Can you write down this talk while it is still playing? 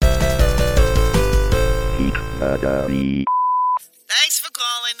Thanks for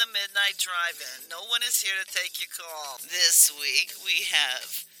calling the Midnight Drive-In. No one is here to take your call. This week we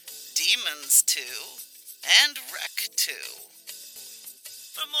have Demons 2 and Wreck 2.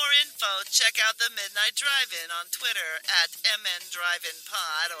 For more info, check out the Midnight Drive-In on Twitter at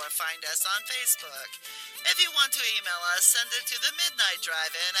MNDriveInPod or find us on Facebook. If you want to email us, send it to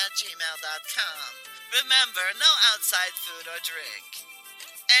themidnightdrivein@gmail.com. Remember, no outside food or drink.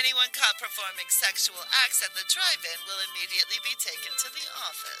 Anyone caught performing sexual acts at the drive-in will immediately be taken to the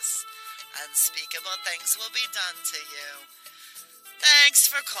office. Unspeakable things will be done to you. Thanks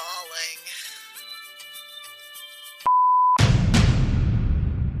for calling.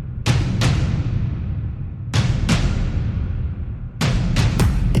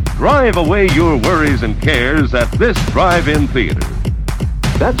 Drive away your worries and cares at this drive-in theater.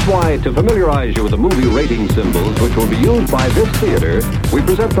 That's why, to familiarize you with the movie rating symbols which will be used by this theater, we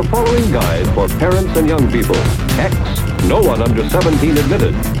present the following guide for parents and young people. X, no one under 17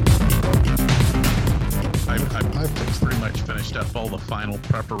 admitted. I've pretty much finished up all the final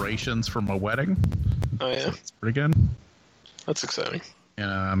preparations for my wedding. Oh, yeah? It's pretty good. That's exciting.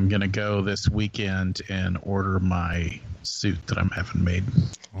 And I'm going to go this weekend and order my suit that I'm having made.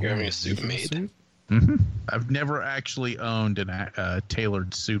 You're having a suit made? Mm-hmm. I've never actually owned a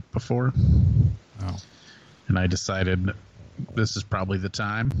tailored suit before. Oh. And I decided this is probably the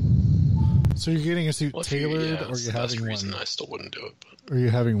time. So you're getting a suit tailored, or you're having reason one? I still wouldn't do it. But. Or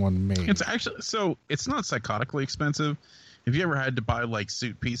you're having one made? It's actually it's not psychotically expensive. Have you ever had to buy like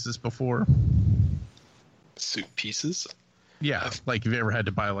suit pieces before? Suit pieces? Yeah, like have you ever had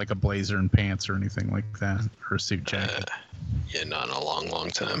to buy like a blazer and pants or anything like that, or a suit jacket? Yeah, not in a long, long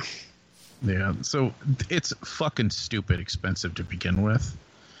time. Yeah, so it's fucking stupid expensive to begin with.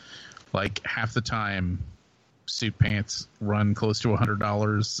 Like half the time, suit pants run close to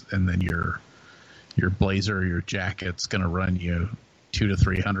 $100, and then your blazer or your jacket's gonna run you $200 to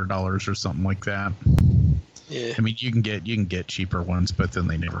 $300 or something like that. Yeah, I mean you can get cheaper ones, but then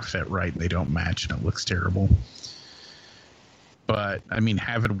they never fit right and they don't match and it looks terrible. But I mean,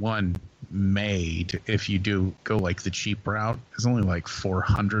 having one made, if you do go like the cheap route, is only like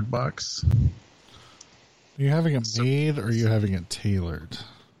 $400. Are you having it made, or are you having it tailored?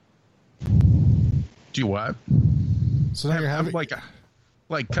 Do what? So now you're having like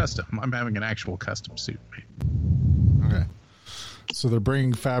custom. I'm having an actual custom suit made. Okay. So they're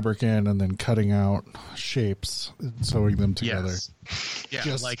bringing fabric in and then cutting out shapes and sewing them together. Yes. Yeah,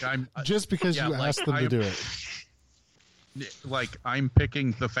 just because you asked them to do it. Like I'm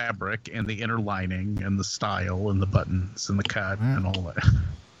picking the fabric and the inner lining and the style and the buttons and the cut and all that.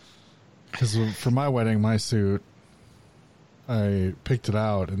 Because for my wedding, my suit, I picked it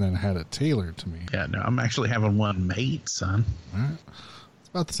out and then had it tailored to me. Yeah, no, I'm actually having one made, son. All right. It's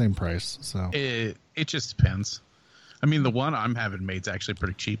about the same price, so it just depends. I mean, the one I'm having made's actually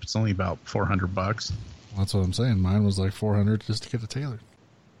pretty cheap. It's only about $400. Well, that's what I'm saying. Mine was like $400 just to get it tailored.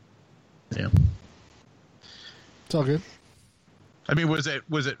 Yeah, it's all good. I mean, was it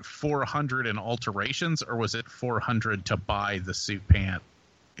 $400 in alterations, or was it $400 to buy the suit pant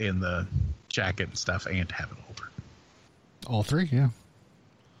and the jacket and stuff and to have it altered? All three, yeah.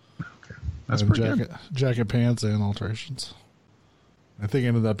 Okay, that's pretty good. Jacket, pants, and alterations. I think it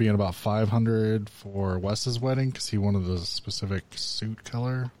ended up being about $500 for Wes's wedding because he wanted a specific suit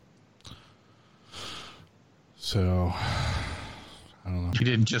color. So, I don't know. He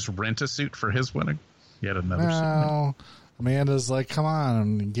didn't just rent a suit for his wedding? He had another suit. No. Amanda's like, come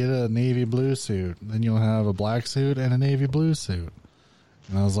on, get a navy blue suit. Then you'll have a black suit and a navy blue suit.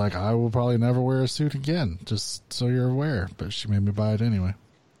 And I was like, I will probably never wear a suit again, just so you're aware. But she made me buy it anyway.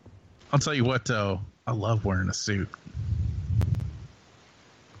 I'll tell you what, though. I love wearing a suit.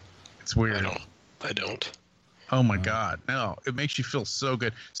 It's weird. I don't. Oh, my God. No, it makes you feel so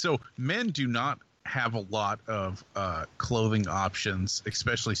good. So men do not have a lot of clothing options,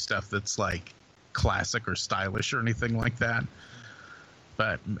 especially stuff that's like classic or stylish or anything like that.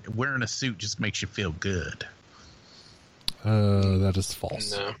 But wearing a suit just makes you feel good. That is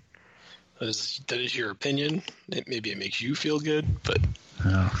false. No, that is your opinion. Maybe it makes you feel good, but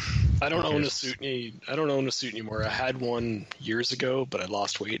I don't own a suit. I don't own a suit anymore. I had one years ago, but I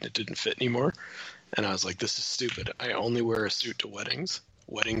lost weight and it didn't fit anymore. And I was like, "This is stupid. I only wear a suit to weddings.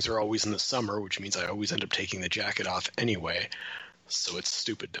 Weddings are always in the summer, which means I always end up taking the jacket off anyway. So it's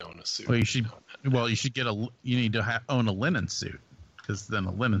stupid to own a suit." Well, you should get you need to own a linen suit, because then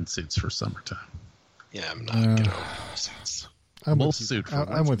a linen suit's for summertime. Yeah, I'm not going to own suits. I'm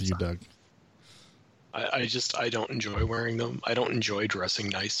with you, Doug. I don't enjoy wearing them. I don't enjoy dressing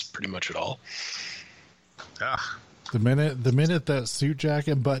nice pretty much at all. Ah. The minute that suit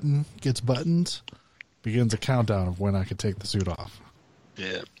jacket button gets buttons, begins a countdown of when I could take the suit off.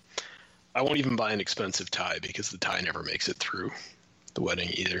 Yeah. I won't even buy an expensive tie because the tie never makes it through the wedding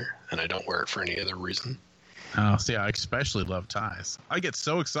either, and I don't wear it for any other reason. Oh, see, I especially love ties. I get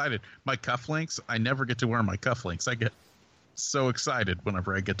so excited. My cufflinks, I never get to wear my cufflinks. I get so excited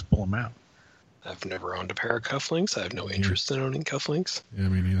whenever I get to pull them out. I've never owned a pair of cufflinks. I have no interest in owning cufflinks. Yeah,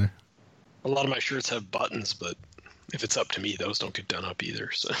 me neither. A lot of my shirts have buttons, but if it's up to me, those don't get done up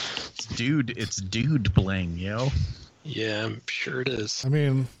either. So, it's dude bling, yo. Yeah, I'm sure it is. I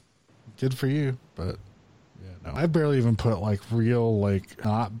mean, good for you, but yeah, no. I've barely even put like real like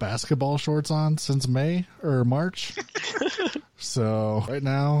not basketball shorts on since May or March. So right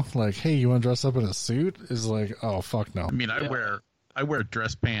now, like, hey, you want to dress up in a suit? Is like, oh fuck no. I mean, I wear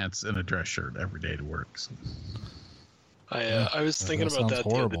dress pants and a dress shirt every day to work. So. I was thinking about that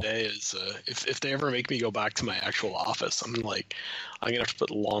horrible. the other day. Is if they ever make me go back to my actual office, I'm gonna have to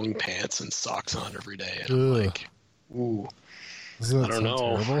put long pants and socks on every day. And I'm like, ooh, I don't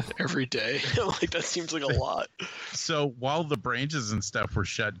know, terrible? Every day. Like that seems like a lot. So while the branches and stuff were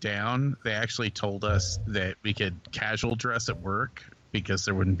shut down, they actually told us that we could casual dress at work because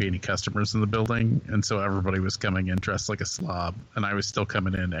there wouldn't be any customers in the building, and so everybody was coming in dressed like a slob, and I was still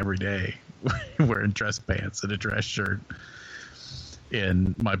coming in every day wearing dress pants and a dress shirt.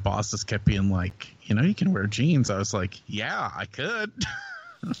 And my bosses kept being like, you can wear jeans. I was like, yeah, I could.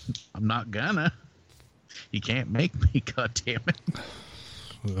 I'm not gonna. You can't make me, goddammit.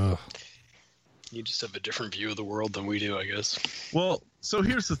 Ugh. You just have a different view of the world than we do, I guess. Well, so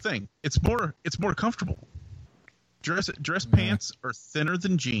here's the thing. It's more comfortable. Dress pants are thinner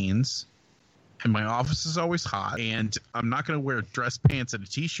than jeans, and my office is always hot, and I'm not going to wear dress pants and a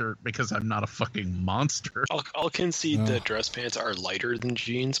t-shirt because I'm not a fucking monster. I'll concede that dress pants are lighter than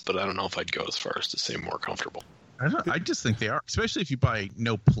jeans, but I don't know if I'd go as far as to say more comfortable. I just think they are, especially if you buy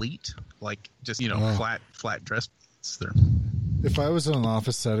no pleat, like just flat dress pants. If I was in an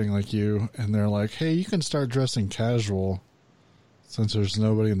office setting like you, and they're like, "Hey, you can start dressing casual," since there's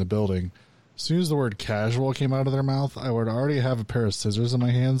nobody in the building. As soon as the word casual came out of their mouth, I would already have a pair of scissors in my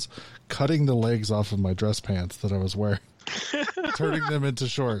hands, cutting the legs off of my dress pants that I was wearing, turning them into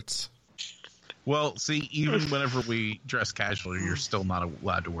shorts. Well, see, even whenever we dress casually, you're still not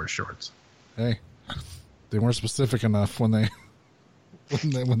allowed to wear shorts. Hey, they weren't specific enough when they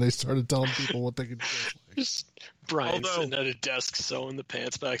started telling people what they could dress like. Just Brian sitting at a desk sewing the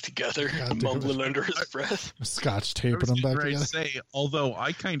pants back together, mumbling under his breath. Scotch taping them back together. Although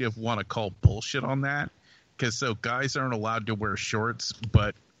I kind of want to call bullshit on that, because guys aren't allowed to wear shorts,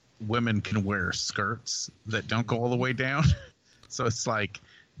 but women can wear skirts that don't go all the way down. So it's like,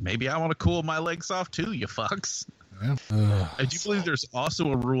 maybe I want to cool my legs off too, you fucks. Yeah. I do believe there's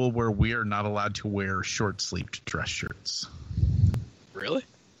also a rule where we are not allowed to wear short-sleeved dress shirts. Really?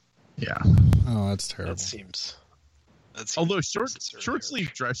 Yeah. Oh, that's terrible. That seems Although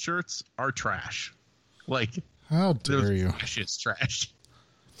short-sleeved dress shirts are trash. Like, how dare you? It's trash.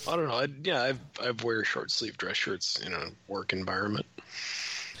 I don't know. I wear short-sleeved dress shirts in a work environment.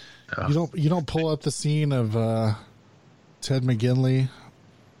 You don't pull up the scene of Ted McGinley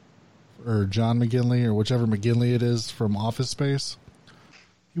or John McGinley or whichever McGinley it is from Office Space.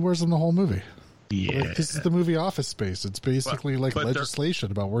 He wears them the whole movie. Yeah. Like, this is the movie Office Space. It's basically like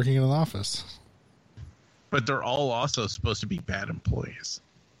legislation about working in an office. But they're all also supposed to be bad employees.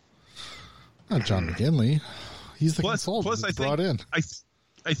 Not John McGinley. He's the consultant brought in.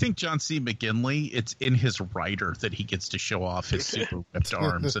 I think John C. McGinley, it's in his writer that he gets to show off his super whipped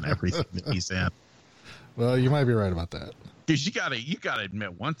arms and everything that he's in. Well, you might be right about that. Because you gotta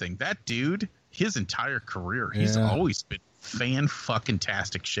admit one thing. That dude, his entire career, he's always been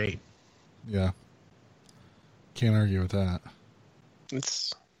fan-fucking-tastic shape. Yeah. Can't argue with that.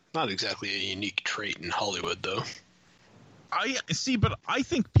 It's not exactly a unique trait in Hollywood, though. I see, but I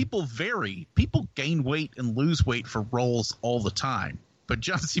think people vary. People gain weight and lose weight for roles all the time. But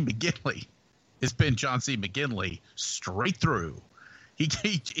John C. McGinley has been John C. McGinley straight through. He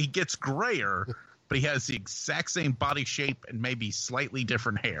gets grayer, but he has the exact same body shape and maybe slightly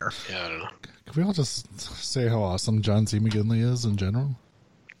different hair. Yeah, I don't know. Can we all just say how awesome John C. McGinley is in general?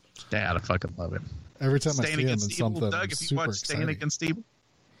 Dad, I fucking love him. Every time I see him in Evil, something, Doug, I'm if you super watch excited. Stand Against Evil,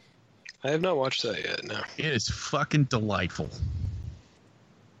 I have not watched that yet, no. it is fucking delightful.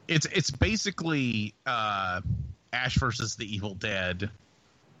 It's basically Ash versus the Evil Dead,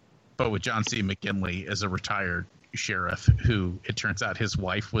 but with John C. McGinley as a retired sheriff who, it turns out, his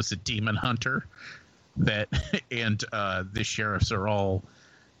wife was a demon hunter. And the sheriffs are all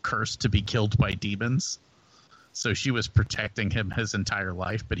cursed to be killed by demons. So she was protecting him his entire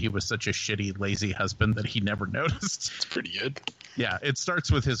life, but he was such a shitty, lazy husband that he never noticed. It's pretty good. Yeah, it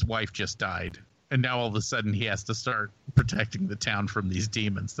starts with his wife just died, And now all of a sudden he has to start protecting the town from these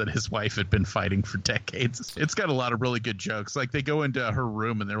demons that his wife had been fighting for decades. It's got a lot of really good jokes. Like they go into her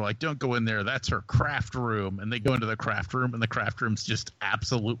room and they're like, don't go in there. That's her craft room. And they go into the craft room and the craft room's just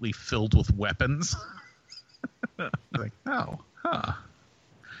absolutely filled with weapons. Like, oh, huh.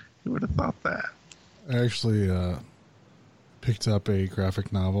 Who would have thought that? I actually picked up a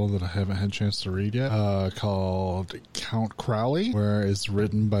graphic novel that I haven't had a chance to read yet called Count Crowley, where it's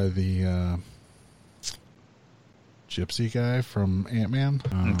written by the gypsy guy from Ant-Man.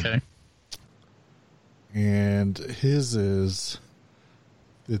 Okay. And his is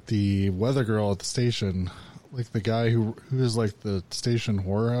that the weather girl at the station, like the guy who is like the station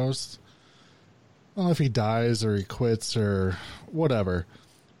horror host, I don't know if he dies or he quits or whatever,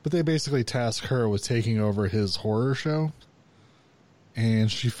 but they basically task her with taking over his horror show. And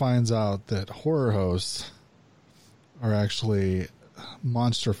she finds out that horror hosts are actually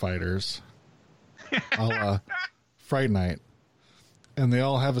monster fighters, a la Fright Night. And they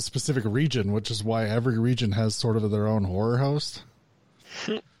all have a specific region, which is why every region has sort of their own horror host.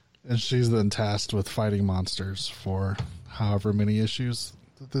 And she's then tasked with fighting monsters for however many issues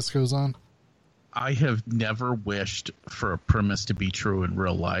that this goes on. I have never wished for a premise to be true in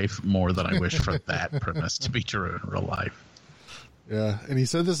real life more than I wish for that premise to be true in real life. Yeah, and he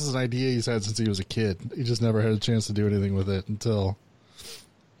said this is an idea he's had since he was a kid. He just never had a chance to do anything with it until,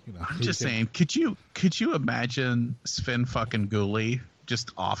 you know. I'm just saying, could you imagine Sven fucking Gooley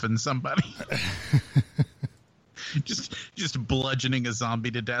just offing somebody? just bludgeoning a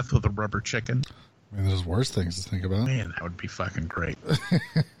zombie to death with a rubber chicken? I mean, there's worse things to think about. Man, that would be fucking great.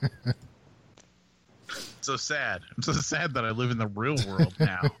 So sad. I'm so sad that I live in the real world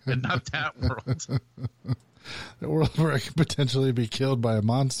now and not that world. The world where I could potentially be killed by a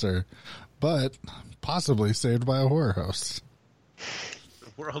monster, but possibly saved by a horror host.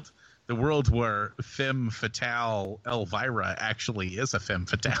 The world where femme fatale Elvira actually is a femme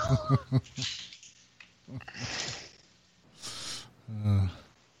fatale.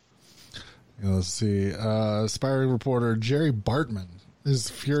 Let's see. Aspiring reporter Jerry Bartman is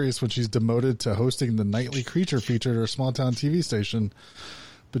furious when she's demoted to hosting the nightly creature feature at her small town TV station.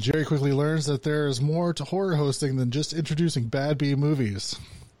 But Jerry quickly learns that there is more to horror hosting than just introducing bad B movies.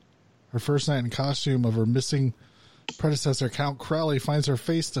 Her first night in costume of her missing predecessor, Count Crowley, finds her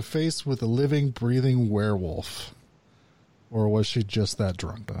face to face with a living, breathing werewolf. Or was she just that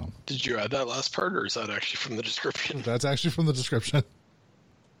drunk, though? Did you add that last part, or is that actually from the description? That's actually from the description.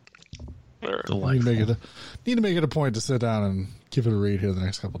 Right. Need to make it a point to sit down and give it a read here the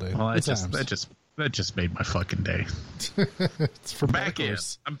next couple days. Well, that just made my fucking day. It's from back Dark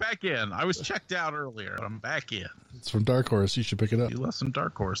Horse. I'm back in. I was checked out earlier. I'm back in. It's from Dark Horse. You should pick it up. You left some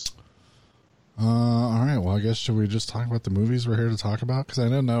Dark Horse. All right. Well, I guess should we just talk about the movies we're here to talk about? Because I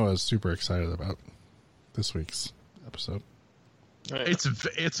know Noah is super excited about this week's episode.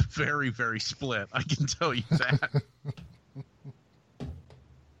 It's very, very split. I can tell you that.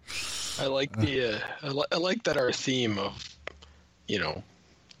 I like I like that our theme of,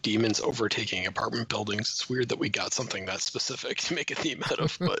 demons overtaking apartment buildings. It's weird that we got something that specific to make a theme out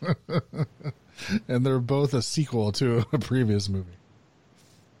of, but and they're both a sequel to a previous movie.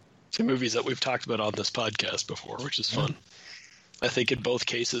 Two movies that we've talked about on this podcast before, which is fun. I think in both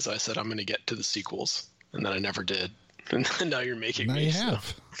cases I said I'm going to get to the sequels, and then I never did. And now you're making now me. You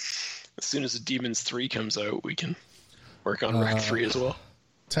have. So as soon as Demons 3 comes out, we can work on Wreck 3 as well.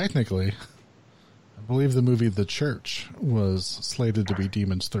 Technically, I believe the movie The Church was slated to be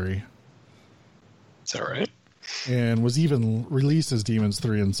Demons 3. Is that right? And was even released as Demons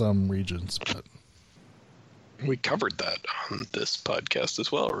 3 in some regions, but we covered that on this podcast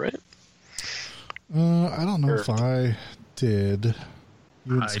as well, right? I don't know if I did.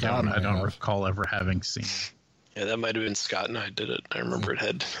 You and I don't recall ever having seen it. Yeah, that might have been Scott and I did it. I remember it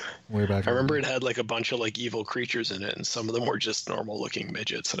had way back. I remember it had like a bunch of like evil creatures in it, and some of them were just normal looking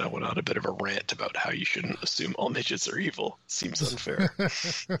midgets. And I went on a bit of a rant about how you shouldn't assume all midgets are evil. Seems unfair.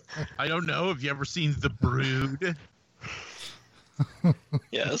 I don't know. Have you ever seen The Brood?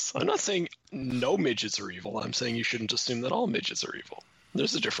 Yes, I'm not saying no midgets are evil. I'm saying you shouldn't assume that all midgets are evil.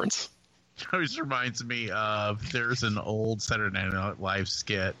 There's a difference. It always reminds me of there's an old Saturday Night Live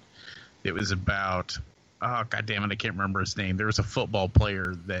skit. It was about. Oh, God damn it, I can't remember his name. There was a football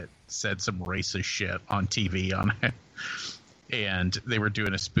player that said some racist shit on TV on it. And they were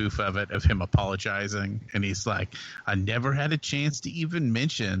doing a spoof of it, of him apologizing. And he's like, I never had a chance to even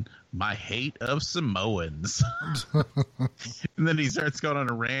mention my hate of Samoans. And then he starts going on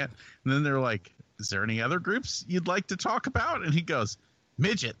a rant. And then they're like, is there any other groups you'd like to talk about? And he goes,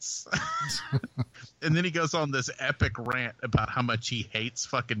 midgets. And then he goes on this epic rant about how much he hates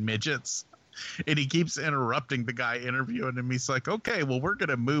fucking midgets. And he keeps interrupting the guy interviewing him. He's like, okay, well, we're going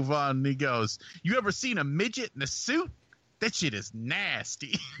to move on. And he goes, you ever seen a midget in a suit? That shit is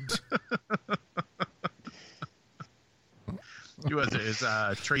nasty. He was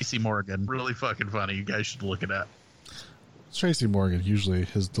Tracy Morgan. Really fucking funny. You guys should look it up. Tracy Morgan, usually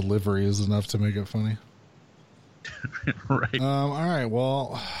his delivery is enough to make it funny. Right. All right.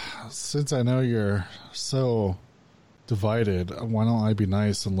 Well, since I know you're so divided, why don't I be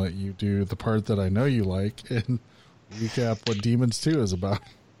nice and let you do the part that I know you like and recap what Demons 2 is about?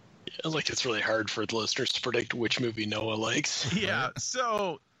 Yeah, like it's really hard for the listeners to predict which movie Noah likes. Yeah.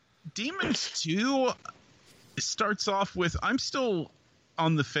 So Demons 2 starts off with, I'm still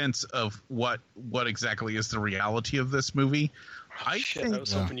on the fence of what exactly is the reality of this movie. I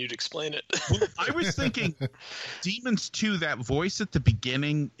was hoping you'd explain it. I was thinking Demons 2, that voice at the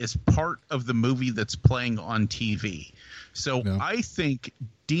beginning, is part of the movie that's playing on TV. So I think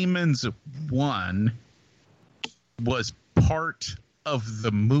Demons 1 was part of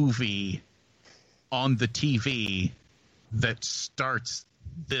the movie on the TV that starts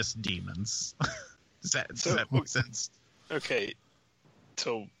this Demons. Does that make sense? Okay.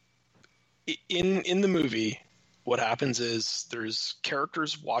 So in the movie, what happens is there's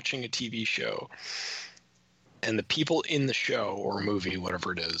characters watching a TV show, and the people in the show or movie,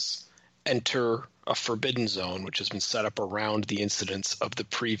 whatever it is, enter a forbidden zone, which has been set up around the incidents of the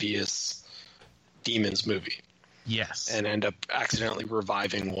previous Demons movie. Yes. And end up accidentally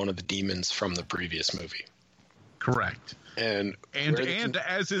reviving one of the demons from the previous movie. Correct. And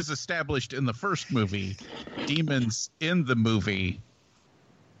as is established in the first movie, demons in the movie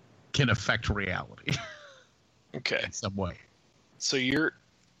can affect reality. Okay. In some way. So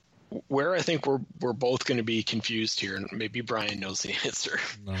where I think we're both going to be confused here, and maybe Brian knows the answer.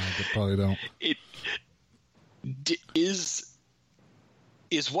 No, they probably don't. Is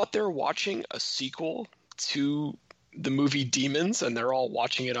what they're watching a sequel to the movie Demons, and they're all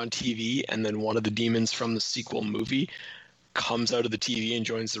watching it on TV, and then one of the demons from the sequel movie comes out of the TV and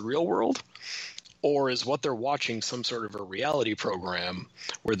joins the real world? Or is what they're watching some sort of a reality program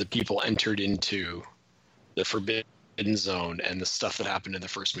where the people entered into the forbidden zone and the stuff that happened in the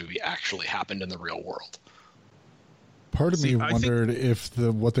first movie actually happened in the real world? Part of me wondered if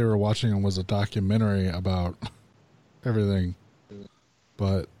what they were watching was a documentary about everything,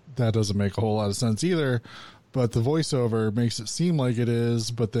 but that doesn't make a whole lot of sense either. But the voiceover makes it seem like it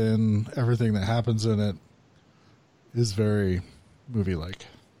is, but then everything that happens in it is very movie-like.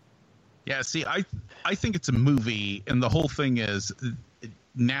 Yeah, see, I think it's a movie, and the whole thing is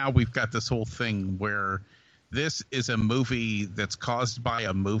now we've got this whole thing where this is a movie that's caused by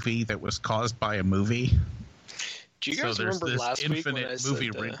a movie that was caused by a movie. Do you guys remember last week when I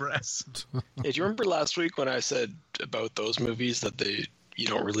said, regress? Do you remember last week when I said about those movies that you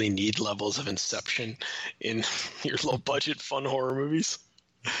don't really need levels of Inception in your low-budget fun horror movies?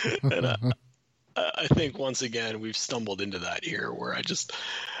 And I think once again we've stumbled into that here, where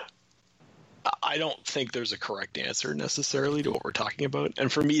I don't think there's a correct answer necessarily to what we're talking about.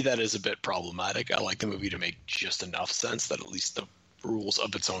 And for me, that is a bit problematic. I like the movie to make just enough sense that at least the rules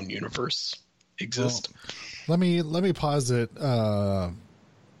of its own universe exist. Well, let me posit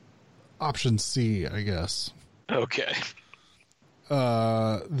option C, I guess. Okay.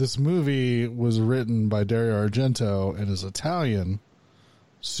 This movie was written by Dario Argento and is Italian.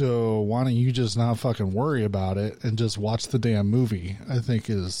 So why don't you just not fucking worry about it and just watch the damn movie? I think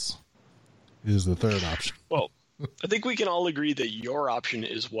is the third option. Well, I think we can all agree that your option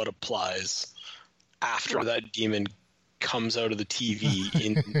is what applies after that demon comes out of the TV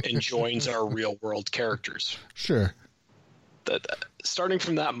and joins our real world characters. Sure. That starting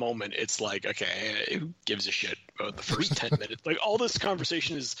from that moment, it's like, okay, who gives a shit about the first 10 minutes? Like, all this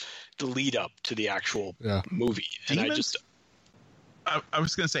conversation is the lead up to the actual movie. And I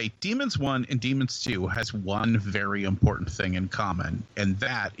was going to say, Demons 1 and Demons 2 has one very important thing in common, and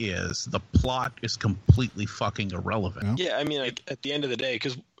that is the plot is completely fucking irrelevant. Yeah, I mean, like, at the end of the day,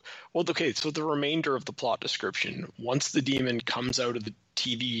 so the remainder of the plot description, once the demon comes out of the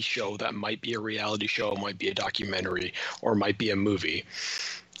TV show that might be a reality show, might be a documentary, or might be a movie,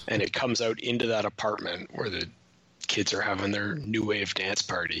 and it comes out into that apartment where the kids are having their new wave dance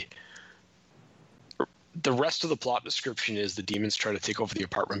party, the rest of the plot description is the demons try to take over the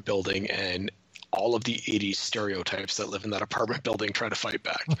apartment building, and all of the 80s stereotypes that live in that apartment building try to fight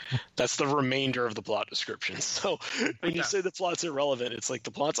back. That's the remainder of the plot description. So when you say the plot's irrelevant, it's like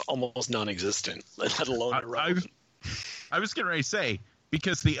the plot's almost non-existent, let alone irrelevant. I was getting ready to say,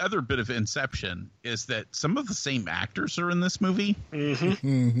 because the other bit of Inception is that some of the same actors are in this movie. Mm-hmm.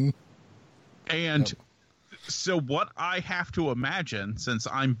 Mm-hmm. And So what I have to imagine, since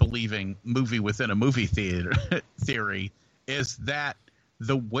I'm believing movie within a movie theory, is that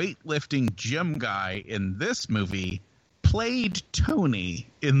the weightlifting gym guy in this movie played Tony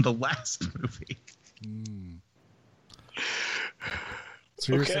in the last movie.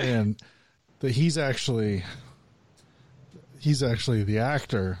 So you're saying that he's actually the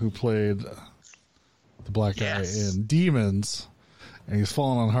actor who played the black guy in Demons, and he's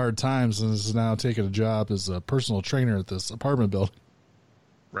fallen on hard times and is now taking a job as a personal trainer at this apartment building.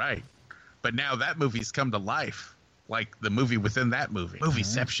 Right. But now that movie's come to life, like the movie within that movie.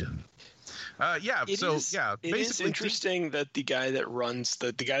 Movieception. It is interesting that the guy that runs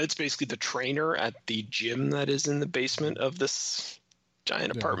the guy that's basically the trainer at the gym that is in the basement of this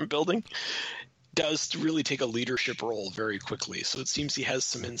giant apartment building does really take a leadership role very quickly. So it seems he has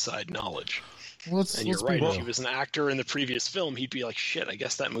some inside knowledge. And you're right. If he was an actor in the previous film, he'd be like, shit, I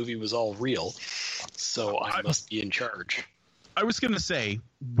guess that movie was all real. So I must be in charge. I was going to say,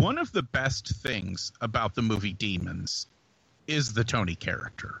 one of the best things about the movie Demons is the Tony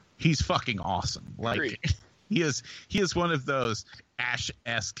character. He's fucking awesome. Like, Agreed. he is one of those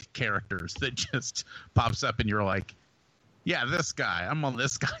Ash-esque characters that just pops up and you're like, yeah, this guy, I'm on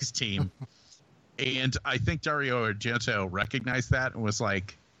this guy's team. And I think Dario Argento recognized that and was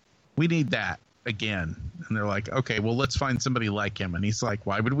like, we need that again. And they're like, okay, well, let's find somebody like him. And he's like,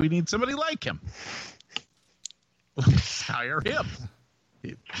 why would we need somebody like him? Let's hire him.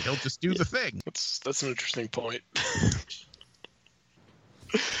 He'll just do the thing. That's an interesting point.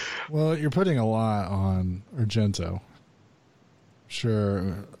 Well, you're putting a lot on Argento.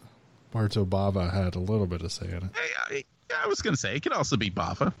 Sure, Barto Bava had a little bit of say in it. I was going to say, it could also be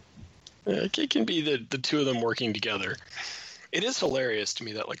Bava. It can be the two of them working together. It is hilarious to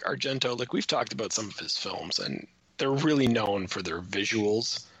me that, like, Argento, like, we've talked about some of his films, and they're really known for their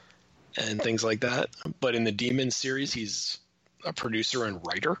visuals and things like that. But in the Demon series, he's a producer and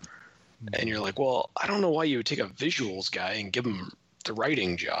writer. And you're like, well, I don't know why you would take a visuals guy and give him the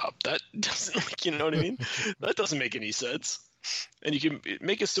writing job. That doesn't, like, you know what I mean? That doesn't make any sense. And you can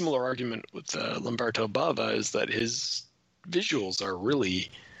make a similar argument with Lamberto Bava, is that his visuals are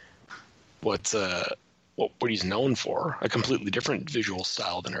really what he's known for, a completely different visual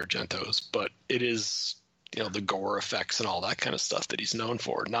style than Argento's, but it is, you know, the gore effects and all that kind of stuff that he's known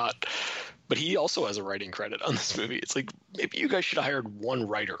for. But he also has a writing credit on this movie. It's like, maybe you guys should have hired one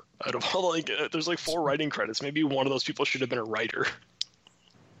writer out of all, like, there's like 4 writing credits. Maybe one of those people should have been a writer.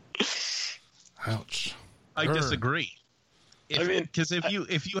 Ouch. I disagree. Because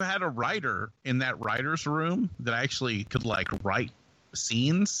if you had a writer in that writer's room that actually could, like, write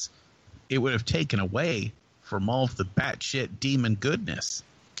scenes, it would have taken away from all of the batshit demon goodness.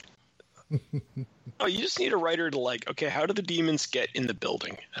 Oh, you just need a writer to, like, okay, how do the demons get in the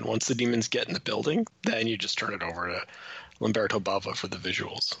building? And once the demons get in the building, then you just turn it over to Lamberto Bava for the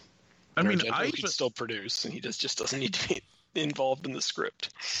visuals. I mean, he can still produce, and he just doesn't need to be involved in the script.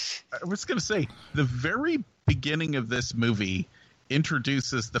 I was going to say, the very beginning of this movie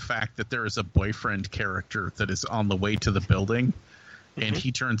introduces the fact that there is a boyfriend character that is on the way to the building. And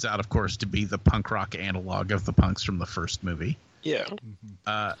he turns out, of course, to be the punk rock analog of the punks from the first movie. Yeah.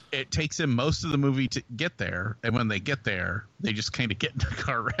 It takes him most of the movie to get there. And when they get there, they just kind of get in a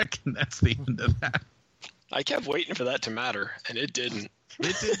car wreck. And that's the end of that. I kept waiting for that to matter, and it didn't.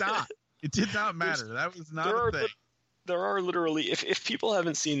 It did not. It did not matter. That was not a thing. There are literally, if people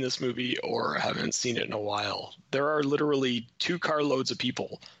haven't seen this movie or haven't seen it in a while, there are literally 2 carloads of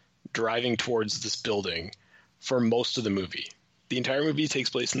people driving towards this building for most of the movie. The entire movie takes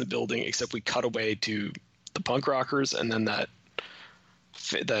place in the building, except we cut away to the punk rockers and then that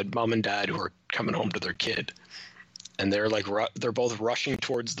mom and dad who are coming home to their kid. And they're like, they're both rushing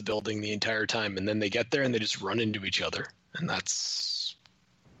towards the building the entire time. And then they get there and they just run into each other. And that's,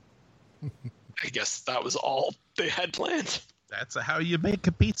 I guess that was all they had planned. That's how you make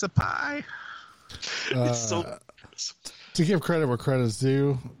a pizza pie. To give credit where credit's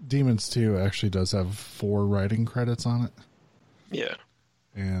due, Demons 2 actually does have 4 writing credits on it. Yeah.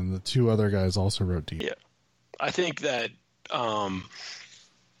 And the 2 other guys also wrote Demons. Yeah. I think that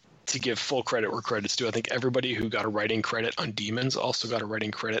to give full credit where credit's due, I think everybody who got a writing credit on Demons also got a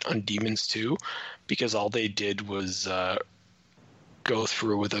writing credit on Demons 2, because all they did was go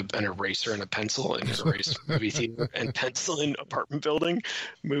through with an eraser and a pencil and erase movie theater and pencil in apartment building,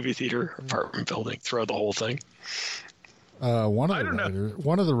 movie theater, apartment building, throw the whole thing. One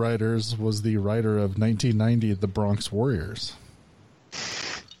of the writers was the writer of 1990, The Bronx Warriors.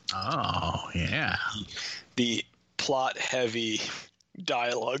 Oh, yeah. The plot-heavy,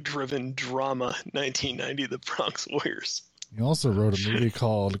 dialogue-driven drama 1990, The Bronx Warriors. He also wrote a movie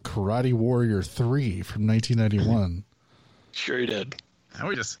called Karate Warrior 3 from 1991. Sure he did. Now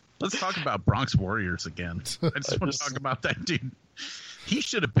let's talk about Bronx Warriors again. I just want to talk about that dude. He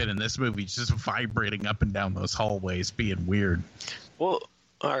should have been in this movie, just vibrating up and down those hallways, being weird. Well,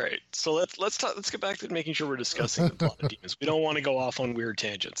 all right. So let's get back to making sure we're discussing the plot of Demons. We don't want to go off on weird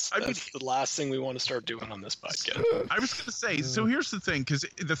tangents. That's the last thing we want to start doing on this podcast. I was going to say, so here's the thing, because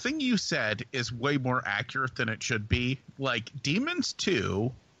the thing you said is way more accurate than it should be. Like, Demons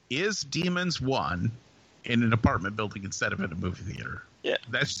 2 is Demons 1 in an apartment building instead of in a movie theater. Yeah.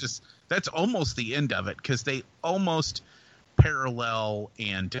 That's almost the end of it, because they almost parallel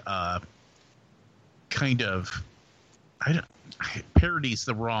and kind of, parody's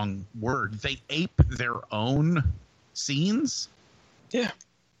the wrong word. They ape their own scenes. Yeah.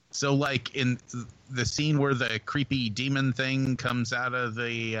 So, like, in the scene where the creepy demon thing comes out of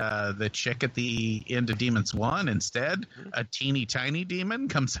the chick at the end of Demons 1, instead, a teeny tiny demon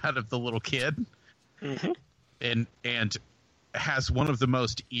comes out of the little kid. Mm-hmm. And has one of the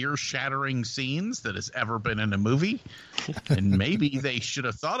most ear-shattering scenes that has ever been in a movie. And maybe they should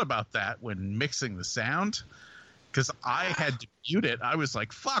have thought about that when mixing the sound, because I had to mute it. I was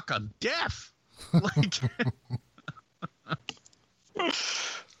like, fuck, I'm deaf. Like,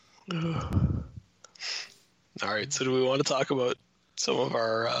 all right, so do we want to talk about some of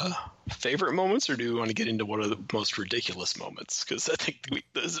our favorite moments, or do we want to get into one of the most ridiculous moments? Because I think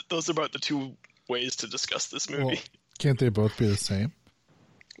those are about the two ways to discuss this movie. Well, can't they both be the same?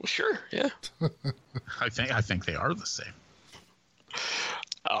 Well, sure, yeah. I think they are the same.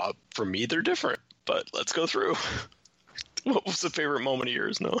 For me, they're different, but let's go through. What was the favorite moment of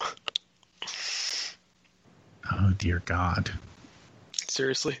yours, Noah? Oh, dear God.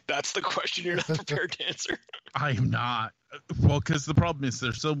 Seriously? That's the question you're not prepared to answer? I am not. Well, because the problem is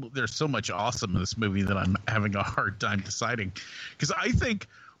there's so much awesome in this movie that I'm having a hard time deciding. Because I think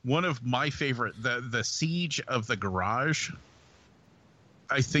one of my favorite, the siege of the garage,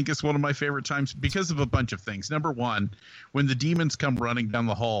 I think is one of my favorite times because of a bunch of things. Number one, when the demons come running down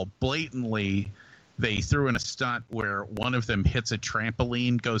the hall, blatantly they threw in a stunt where one of them hits a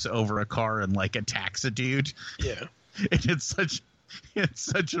trampoline, goes over a car, and like attacks a dude. Yeah. And it's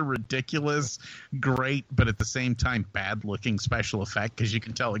such a ridiculous, great, but at the same time bad-looking special effect because you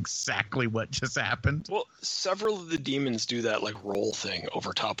can tell exactly what just happened. Well, several of the demons do that like roll thing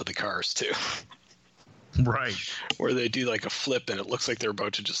over top of the cars too. Right. Where they do like a flip and it looks like they're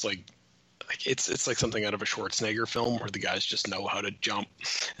about to just like it's like something out of a Schwarzenegger film where the guys just know how to jump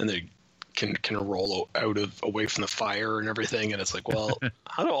and they can roll away from the fire and everything, and it's like, well,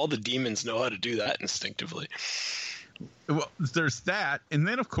 how do all the demons know how to do that instinctively? Well, there's that, and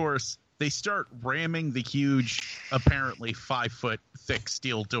then of course they start ramming the huge, apparently 5-foot thick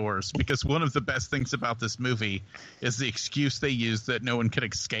steel doors, because one of the best things about this movie is the excuse they use that no one can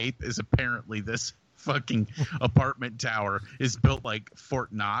escape is apparently this fucking apartment tower is built like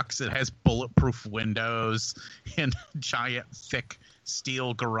Fort Knox. It has bulletproof windows and giant thick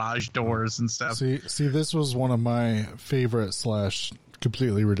steel garage doors and stuff. See, this was one of my favorite /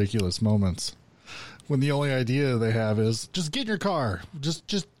 completely ridiculous moments. When the only idea they have is just get in your car, just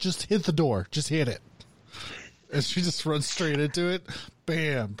hit the door, just hit it, and she just runs straight into it.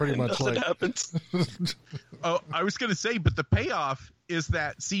 Bam! Pretty much like happens. Oh, I was going to say, but the payoff is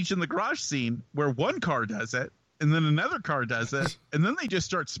that siege in the garage scene where one car does it, and then another car does it, and then they just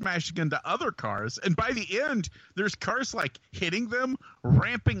start smashing into other cars, and by the end, there's cars like hitting them,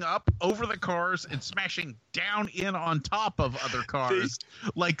 ramping up over the cars, and smashing down in on top of other cars,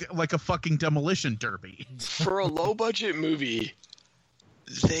 like a fucking demolition derby. For a low-budget movie,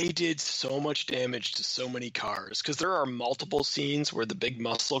 they did so much damage to so many cars, because there are multiple scenes where the big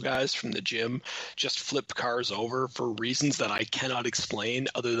muscle guys from the gym just flip cars over for reasons that I cannot explain,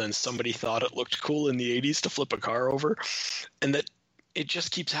 other than somebody thought it looked cool in the 80s to flip a car over, and that it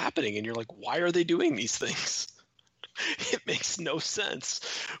just keeps happening, and you're like, why are they doing these things? It makes no sense,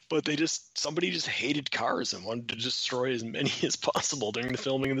 but somebody just hated cars and wanted to destroy as many as possible during the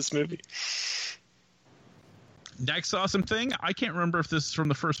filming of this movie. Next awesome thing, I can't remember if this is from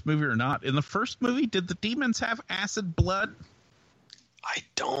the first movie or not. In the first movie, did the demons have acid blood? I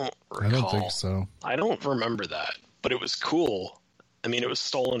don't recall. I don't think so. I don't remember that, but it was cool. I mean, it was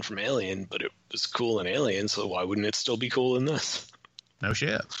stolen from Alien, but it was cool in Alien, so why wouldn't it still be cool in this? No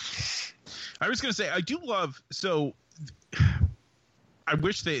shit. I was going to say, I do love... So, I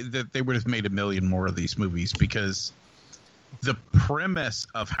wish that they would have made 1 million more of these movies, because the premise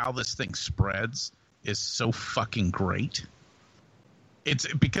of how this thing spreads is so fucking great. It's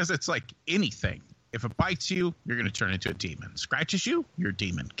because it's like anything. If it bites you, you're going to turn into a demon. Scratches you, you're a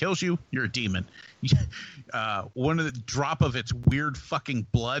demon. Kills you, you're a demon. One of the drop of its weird fucking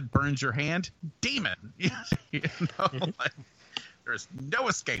blood burns your hand, demon. Like, there's no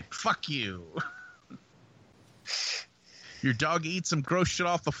escape. Fuck you. Your dog eats some gross shit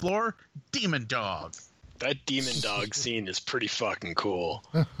off the floor, demon dog. That demon dog scene is pretty fucking cool.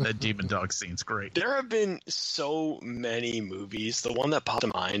 That demon dog scene's great. There have been so many movies. The one that popped in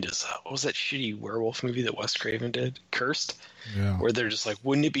mind is, what was that shitty werewolf movie that Wes Craven did? Cursed? Yeah. Where they're just like,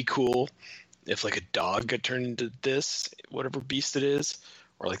 wouldn't it be cool if like a dog got turned into this, whatever beast it is?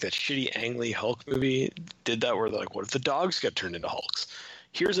 Or like that shitty Ang Lee Hulk movie did that, where they're like, what if the dogs got turned into Hulks?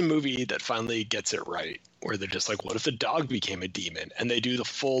 Here's a movie that finally gets it right, where they're just like, what if the dog became a demon? And they do the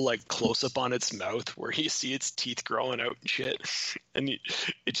full like close up on its mouth where you see its teeth growing out and shit. And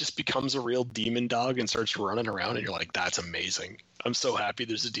it just becomes a real demon dog and starts running around, and you're like, that's amazing. I'm so happy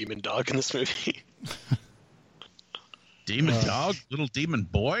there's a demon dog in this movie. Demon dog? Little demon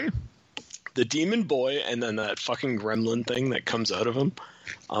boy? The demon boy, and then that fucking gremlin thing that comes out of him.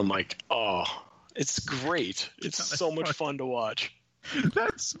 I'm like, oh, it's great. It's so much fun to watch.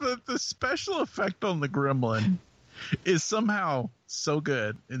 That's the special effect on the gremlin is somehow so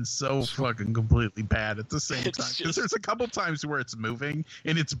good and so fucking completely bad at the same time. Because there's a couple times where it's moving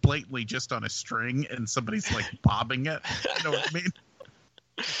and it's blatantly just on a string and somebody's like bobbing it. You know what I mean?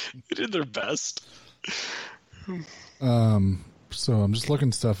 They did their best. So I'm just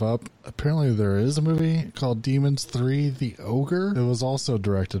looking stuff up. Apparently there is a movie called Demons 3: The Ogre. It was also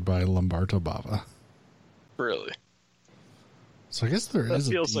directed by Lamberto Bava. Really? So I guess there is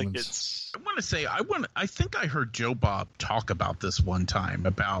a feels like Demons. it's... I want to say, I think I heard Joe Bob talk about this one time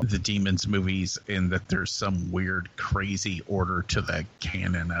about the Demons movies, and that there's some weird, crazy order to the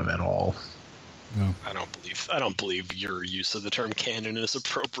canon of it all. No. I don't believe your use of the term canon is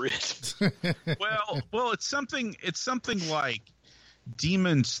appropriate. Well, it's something like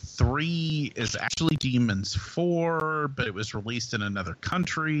Demons 3 is actually Demons 4, but it was released in another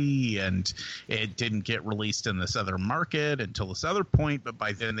country, and it didn't get released in this other market until this other point, but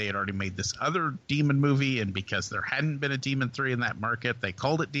by then they had already made this other Demon movie, and because there hadn't been a Demon 3 in that market, they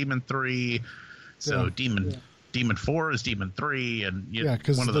called it Demon 3. So Demon 4 is Demon 3, and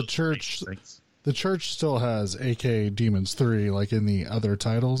because the church... The church still has aka Demons 3, like in the other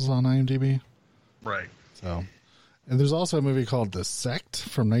titles on IMDb. Right. So, and there's also a movie called The Sect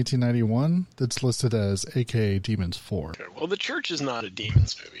from 1991 that's listed as aka Demons 4. Okay, well, the church is not a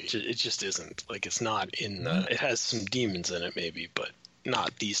demons movie. It just isn't. Like, it's not in the... It has some demons in it, maybe, but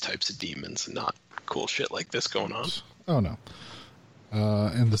not these types of demons. Not cool shit like this going on. Oh, no.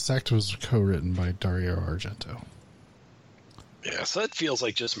 And The Sect was co-written by Dario Argento. Yeah, so that feels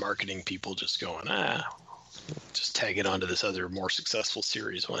like just marketing people just going, just tag it onto this other more successful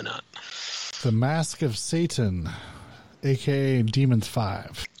series. Why not? The Mask of Satan, a.k.a. Demons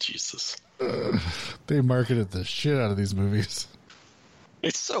 5. Jesus. They marketed the shit out of these movies.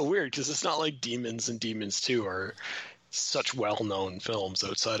 It's so weird because it's not like Demons and Demons 2 are such well-known films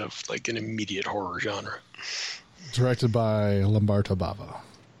outside of like an immediate horror genre. Directed by Lamberto Bava.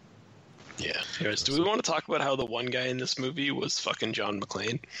 Yeah. Anyways, do we want to talk about how the one guy in this movie was fucking John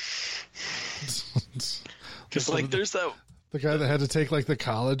McClane? Because like, there's that... The guy that had to take like the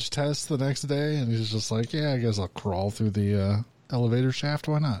college test the next day, and he's just like, yeah, I guess I'll crawl through the elevator shaft.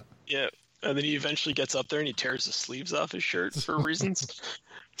 Why not? Yeah. And then he eventually gets up there and he tears the sleeves off his shirt for reasons.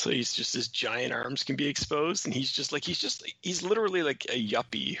 So he's just, his giant arms can be exposed, and he's literally like a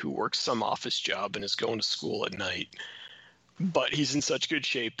yuppie who works some office job and is going to school at night. But he's in such good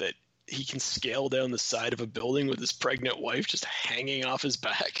shape that he can scale down the side of a building with his pregnant wife just hanging off his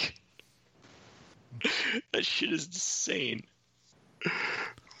back. That shit is insane.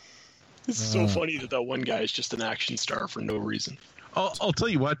 It's so funny that one guy is just an action star for no reason. I'll tell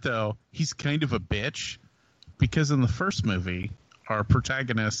you what, though. He's kind of a bitch, because in the first movie, our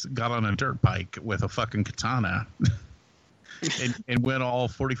protagonist got on a dirt bike with a fucking katana and went all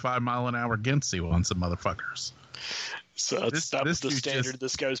 45-mile-an-hour Ginsu on some motherfuckers. So that was the standard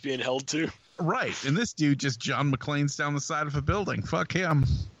this guy was being held to? Right. And this dude just John McClane's down the side of a building. Fuck him.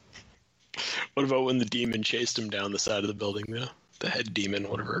 What about when the demon chased him down the side of the building, though? The head demon,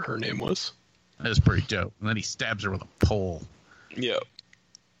 whatever her name was. That was pretty dope. And then he stabs her with a pole. Yeah.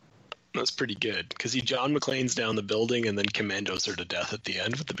 That's pretty good. Because he John McClane's down the building and then commandos her to death at the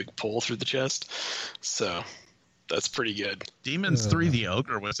end with the big pole through the chest. So... that's pretty good. Demons 3: The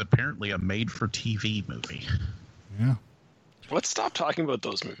Ogre was apparently a made-for-TV movie. Yeah. Let's stop talking about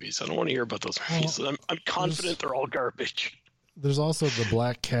those movies. I don't want to hear about those movies. I'm confident they're all garbage. There's also The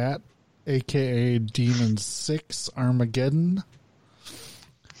Black Cat, a.k.a. Demons 6 Armageddon.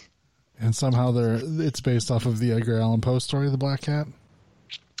 And somehow it's based off of the Edgar Allan Poe story, The Black Cat.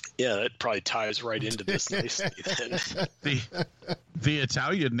 Yeah, that probably ties right into this nicely. Then. The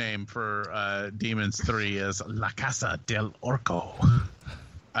Italian name for Demons 3 is La Casa del Orco.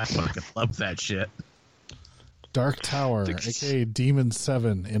 I fucking love that shit. Dark Tower, a.k.a. Demon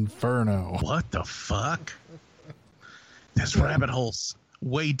 7 Inferno. What the fuck? This rabbit hole's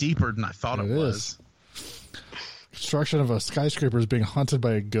way deeper than I thought it was. Construction of a skyscraper is being haunted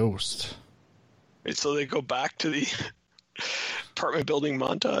by a ghost. Wait, so they go back to the apartment building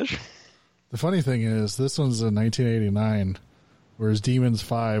montage? The funny thing is, this one's in 1989, whereas Demons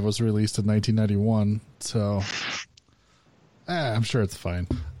 5 was released in 1991, so... I'm sure it's fine.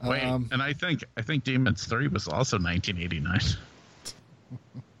 Wait, and I think Demons 3 was also 1989.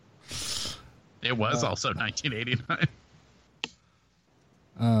 It was also 1989.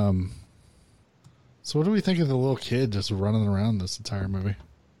 So what do we think of the little kid just running around this entire movie?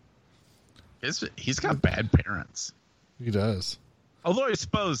 He's got bad parents. He does. Although I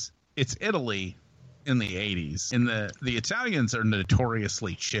suppose it's Italy in the 80s. And the Italians are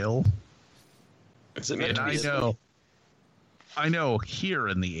notoriously chill. Is it meant to be Italy? I know here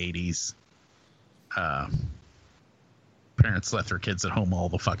in the 80s, parents left their kids at home all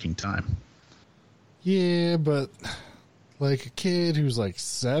the fucking time. Yeah, but like a kid who's like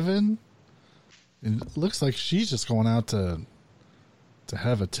 7, and it looks like she's just going out to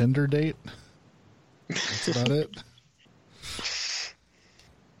have a Tinder date. That's about it.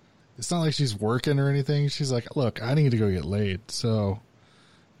 It's not like she's working or anything. She's like, look, I need to go get laid, so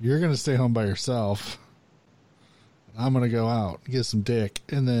you're going to stay home by yourself. I'm going to go out, get some dick,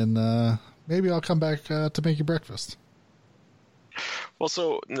 and then maybe I'll come back to make you breakfast. Well,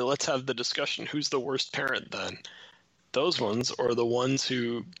 so let's have the discussion. Who's the worst parent then? Those ones, or the ones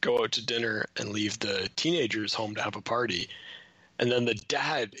who go out to dinner and leave the teenagers home to have a party, and then the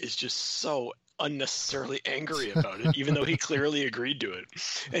dad is just so unnecessarily angry about it, even though he clearly agreed to it.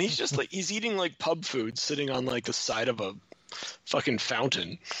 And he's just like, he's eating like pub food sitting on like the side of a fucking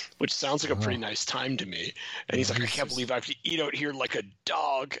fountain, which sounds like a pretty nice time to me. And he's like, I can't believe I have to eat out here like a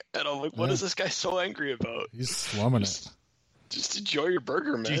dog. And I'm like, what is this guy so angry about? He's slumming it. Just enjoy your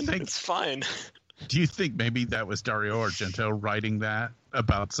burger, man. It's fine. Do you think maybe that was Dario Argento writing that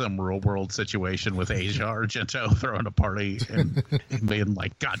about some real world situation with Asia Argento throwing a party and being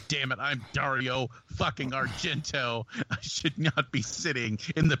like, God damn it, I'm Dario fucking Argento. I should not be sitting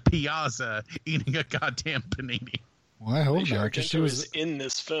in the piazza eating a goddamn panini. Well, I hope not, because she was in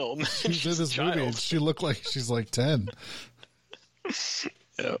this film. She's in this movie, and she looked like she's like 10.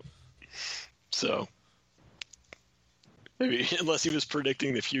 Yeah. So, maybe, unless he was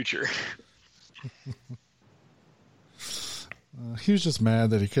predicting the future. He was just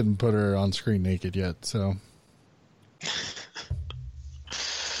mad that he couldn't put her on screen naked yet, so.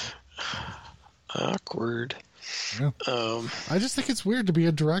 Awkward. Yeah. I just think it's weird to be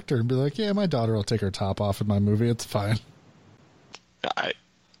a director and be like, yeah, my daughter will take her top off in my movie. It's fine. I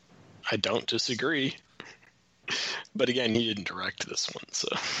don't disagree. But again, he didn't direct this one, so.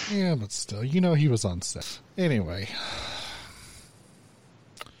 Yeah, but still, he was on set. Anyway.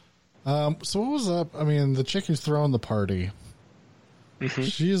 So what was up? I mean, the chick who's throwing the party. Mm-hmm.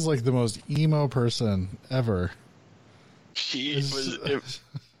 She is like the most emo person ever.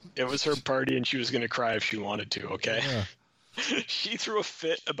 It was her party, and she was going to cry if she wanted to, okay? Yeah. She threw a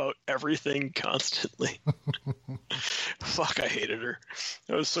fit about everything constantly. Fuck, I hated her.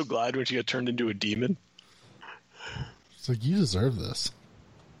 I was so glad when she got turned into a demon. It's like, you deserve this.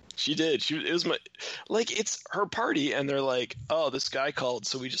 She did. It's her party, and they're like, oh, this guy called,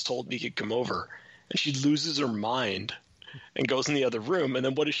 so we just told him he could come over. And she loses her mind and goes in the other room, and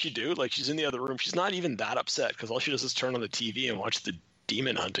then what does she do? Like, she's in the other room. She's not even that upset, because all she does is turn on the TV and watch the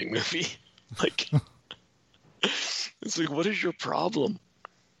demon hunting movie. Like, it's like, what is your problem?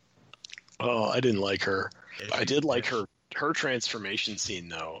 Oh, I didn't like her. I did like her. Her transformation scene,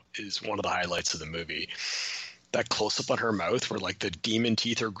 though, is one of the highlights of the movie. That close-up on her mouth where, like, the demon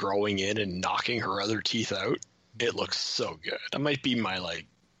teeth are growing in and knocking her other teeth out. It looks so good. That might be my, like,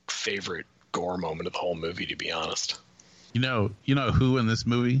 favorite gore moment of the whole movie, to be honest. You know who in this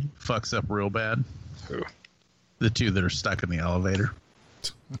movie fucks up real bad? Who? The two that are stuck in the elevator.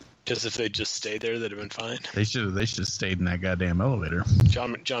 Because if they just stayed there, they'd have been fine. They should have stayed in that goddamn elevator.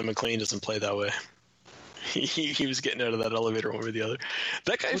 John McClane doesn't play that way. He was getting out of that elevator one or the other.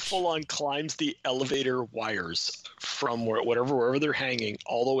 That guy full on climbs the elevator wires from wherever they're hanging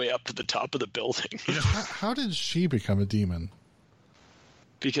all the way up to the top of the building. How did she become a demon?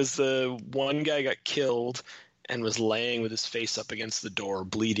 Because the one guy got killed and was laying with his face up against the door,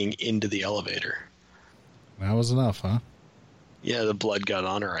 bleeding into the elevator. That was enough, huh? Yeah, the blood got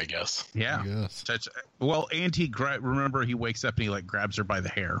on her, I guess. Yeah. Yes. Well, and remember he wakes up and he like grabs her by the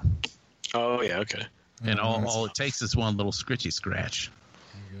hair. Oh, yeah, okay. And all it takes is one little scritchy scratch.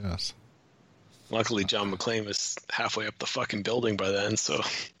 Yes. Luckily, John McClane was halfway up the fucking building by then, so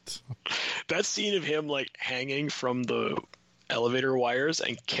that scene of him like hanging from the elevator wires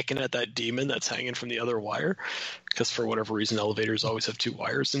and kicking at that demon that's hanging from the other wire, because for whatever reason elevators always have two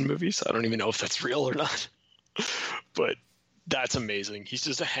wires in movies. I don't even know if that's real or not, but that's amazing. He's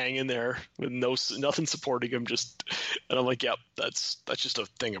just hanging there with nothing supporting him, and I'm like, yep, that's just a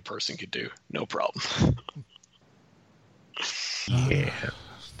thing a person could do, no problem. Yeah.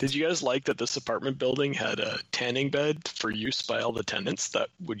 Did you guys like that this apartment building had a tanning bed for use by all the tenants that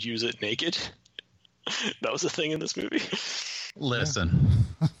would use it naked? That was a thing in this movie. Listen,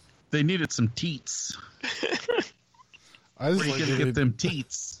 they needed some teats. I just Where you gonna get them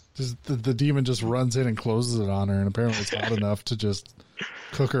teats? Just the demon just runs in and closes it on her, and apparently it's hot enough to just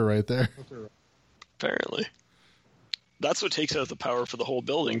cook her right there. Apparently. That's what takes out the power for the whole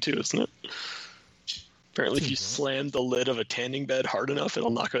building, too, isn't it? Apparently, if you slam the lid of a tanning bed hard enough, it'll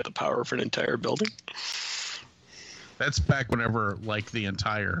knock out the power for an entire building. That's back whenever, like, the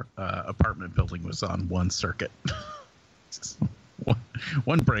entire apartment building was on one circuit.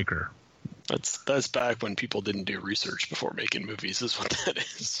 one breaker. That's back when people didn't do research before making movies, is what that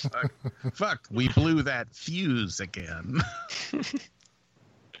is. Fuck, we blew that fuse again.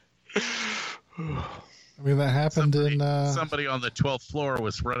 I mean, that happened somebody on the 12th floor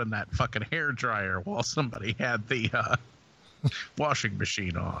was running that fucking hair dryer while somebody had the washing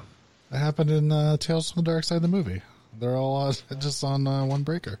machine on. That happened in Tales from the Dark Side, the movie. They're all just on one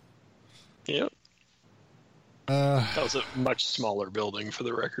breaker. Yep. That was a much smaller building, for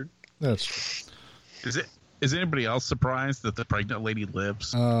the record. That's true. Is anybody else surprised that the pregnant lady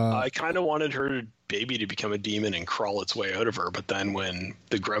lives? I kind of wanted her baby to become a demon and crawl its way out of her, but then when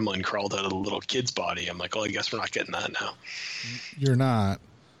the gremlin crawled out of the little kid's body, I'm like, oh, I guess we're not getting that now. You're not.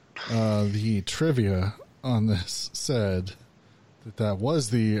 The trivia on this said that was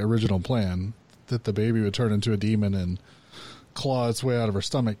the original plan, that the baby would turn into a demon and claw its way out of her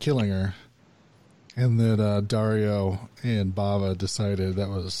stomach, killing her. And that Dario and Bava decided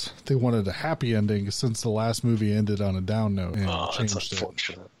they wanted a happy ending since the last movie ended on a down note and changed that's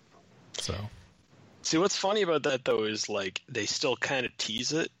unfortunate. it. So, see, what's funny about that though is like they still kind of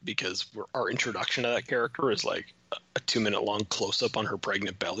tease it, because our introduction to that character is like a 2-minute long close up on her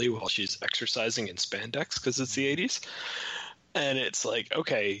pregnant belly while she's exercising in spandex, because it's the 80s, and it's like,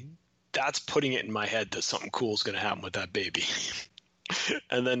 okay, that's putting it in my head that something cool is going to happen with that baby.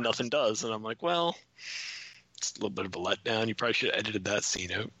 And then nothing does, and I'm like, well, it's a little bit of a letdown. You probably should have edited that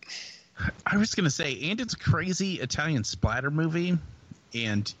scene out. I was going to say, and it's a crazy Italian splatter movie,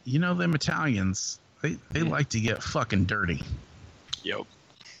 and you know them Italians, they like to get fucking dirty. Yep.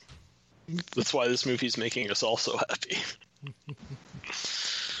 That's why this movie's making us all so happy.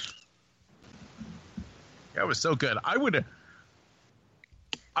 That was so good. I would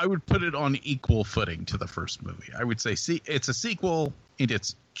put it on equal footing to the first movie. I would say, it's a sequel, and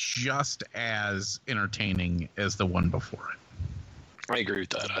it's just as entertaining as the one before it. I agree with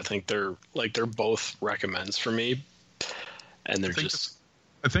that. I think they're both recommends for me, and they're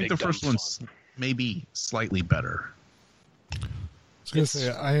I think the first one's maybe slightly better. I was going to say,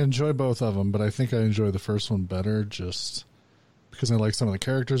 I enjoy both of them, but I think I enjoy the first one better just because I like some of the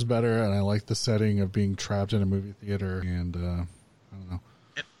characters better, and I like the setting of being trapped in a movie theater, and I don't know.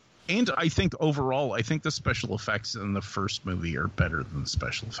 And I think overall, the special effects in the first movie are better than the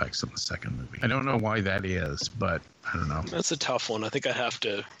special effects in the second movie. I don't know why that is, but I don't know. That's a tough one. I think I have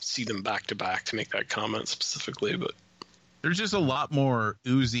to see them back to back to make that comment specifically, but there's just a lot more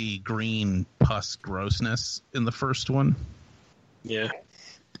oozy green pus grossness in the first one. Yeah.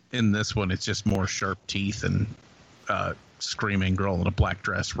 In this one, it's just more sharp teeth and screaming girl in a black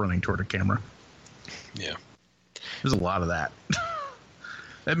dress running toward a camera. Yeah. There's a lot of that.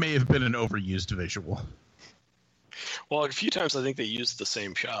 That may have been an overused visual. Well, a few times I think they used the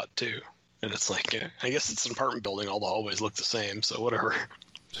same shot, too. And it's like, yeah, I guess it's an apartment building. All the hallways look the same, so whatever.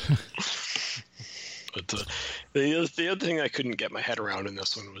 But the other thing I couldn't get my head around in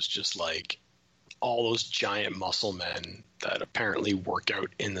this one was just like all those giant muscle men that apparently work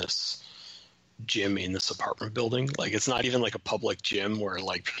out in this gym in this apartment building. Like, it's not even like a public gym where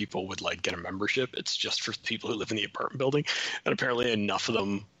like people would like get a membership. It's just for people who live in the apartment building, and apparently enough of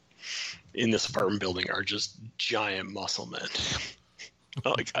them in this apartment building are just giant muscle men.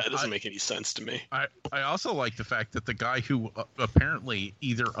 Like, that doesn't make any sense to me. I also like the fact that the guy who apparently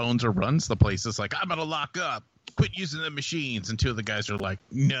either owns or runs the place is like, I'm gonna lock up, quit using the machines, and two of the guys are like,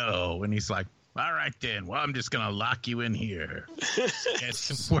 no, and he's like, All right, then. Well, I'm just going to lock you in here.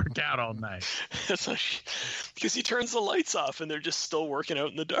 It's work out all night. Because he turns the lights off and they're just still working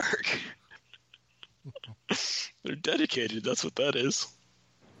out in the dark. They're dedicated. That's what that is.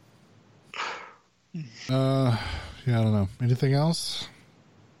 Yeah, I don't know. Anything else?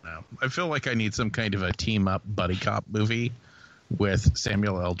 No. I feel like I need some kind of a team-up buddy cop movie with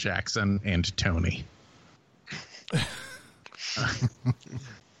Samuel L. Jackson and Tony.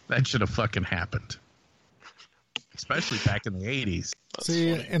 That should have fucking happened. Especially back in the 80s.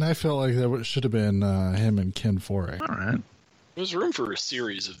 See, and I felt like that should have been him and Ken Foray. All right. There's room for a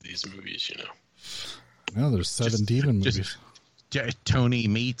series of these movies, you know. No, there's 7 demon movies. Tony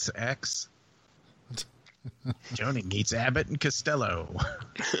meets X. Tony meets Abbott and Costello.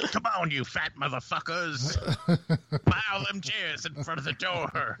 Come on, you fat motherfuckers. Pile them chairs in front of the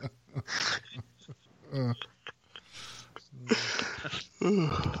door.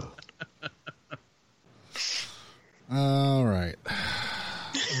 All right.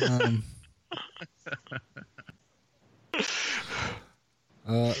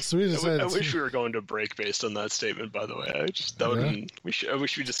 So we decided. I wish we were going to break based on that statement. By the way, I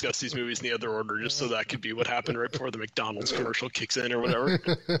wish we discussed these movies in the other order, just so that could be what happened right before the McDonald's commercial kicks in or whatever.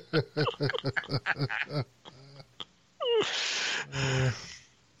 That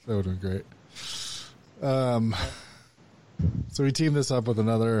would have been great. So we teamed this up with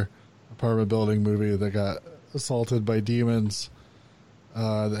another apartment building movie that got assaulted by demons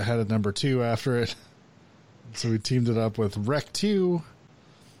that had a number 2 after it. So we teamed it up with Rec 2,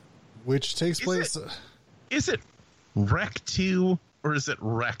 which takes place... Is it Rec 2 or is it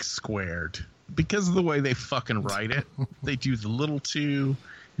Rec Squared? Because of the way they fucking write it. They do the little 2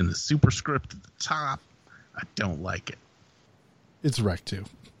 and the superscript at the top. I don't like it. It's Rec 2.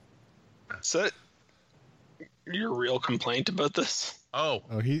 Is that your real complaint about this? Oh,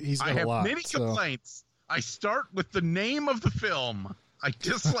 he's got a lot. I have many complaints. I start with the name of the film. I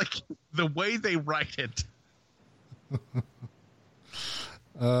dislike the way they write it.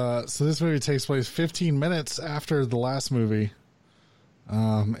 So this movie takes place 15 minutes after the last movie.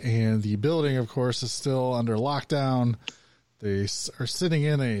 And the building, of course, is still under lockdown. They are sitting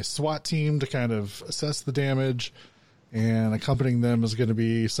in a SWAT team to kind of assess the damage. And accompanying them is going to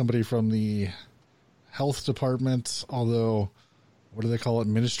be somebody from the health department, although, what do they call it?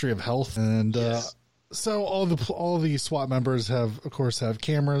 Ministry of Health. And yes. So all the SWAT members have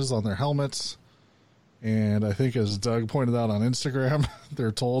cameras on their helmets. And I think, as Doug pointed out on Instagram,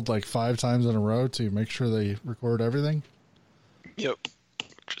 they're told like 5 times in a row to make sure they record everything. Yep.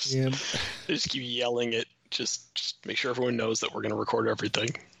 They just keep yelling it. Just make sure everyone knows that we're going to record everything.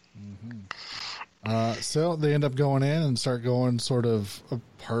 Mm-hmm. So they end up going in and start going sort of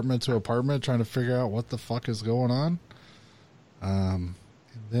apartment to apartment, trying to figure out what the fuck is going on. And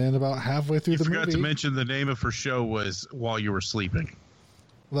then about halfway through the movie... You forgot to mention the name of her show was While You Were Sleeping.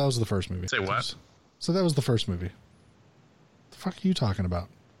 Well, that was the first movie. Say what? So that was the first movie. The fuck are you talking about?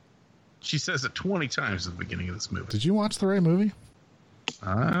 She says it 20 times at the beginning of this movie. Did you watch the right movie?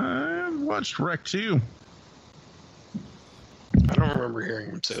 I watched Rec 2. I don't remember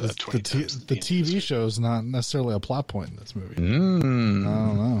hearing him say that 20 times. The TV show is not necessarily a plot point in this movie. I don't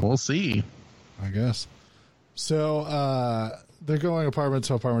know. We'll see. I guess. So they're going apartment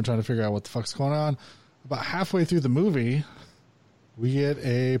to apartment trying to figure out what the fuck's going on. About halfway through the movie, we get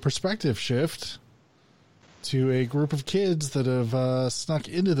a perspective shift to a group of kids that have snuck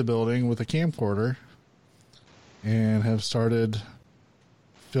into the building with a camcorder and have started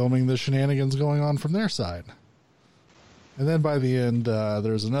filming the shenanigans going on from their side. And then by the end,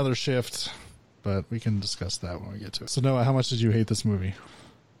 there's another shift, but we can discuss that when we get to it. So Noah, how much did you hate this movie?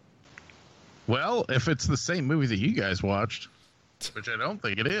 Well, if it's the same movie that you guys watched, which I don't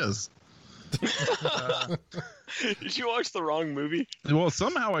think it is. Did you watch the wrong movie? Well,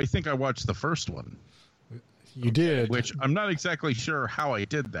 somehow I think I watched the first one. You did. Which I'm not exactly sure how I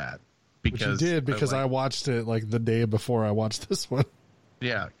did that. Because I watched it like the day before I watched this one.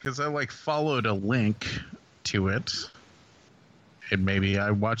 Yeah, because I followed a link to it. And maybe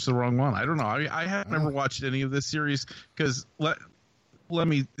I watched the wrong one. I don't know. I have never watched any of this series because let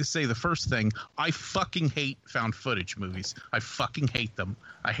me say the first thing. I fucking hate found footage movies. I fucking hate them.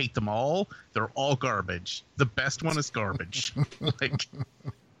 I hate them all. They're all garbage. The best one is garbage.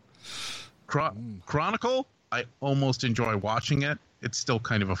 Chronicle, I almost enjoy watching it. It's still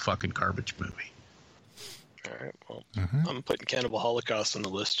kind of a fucking garbage movie. All right. Well, I'm putting Cannibal Holocaust on the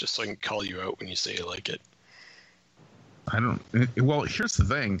list just so I can call you out when you say you like it. Well, here's the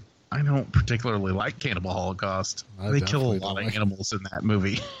thing. I don't particularly like Cannibal Holocaust. They kill a lot of animals in that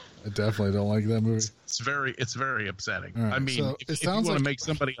movie. I definitely don't like that movie. It's very upsetting. Right, I mean, so if you want to make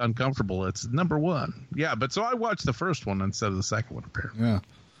somebody uncomfortable, it's number one. Yeah, but so I watched the first one instead of the second one, apparently. Yeah.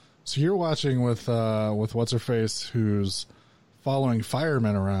 So you're watching with what's her face, who's following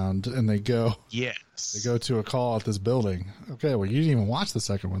firemen around, and they go to a call at this building. Okay, well, you didn't even watch the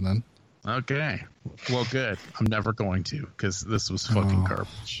second one then. Okay, well, good. I'm never going to, because this was fucking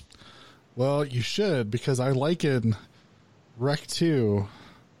garbage. Well, you should, because I liken Rec 2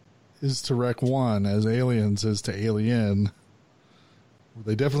 is to Rec 1 as Aliens is to Alien.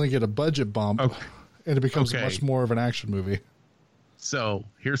 They definitely get a budget bump, and it becomes much more of an action movie. So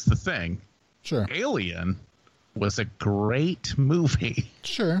here's the thing. Sure. Alien was a great movie.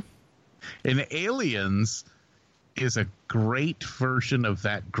 Sure. And Aliens is a great version of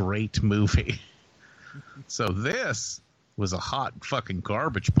that great movie. So this was a hot fucking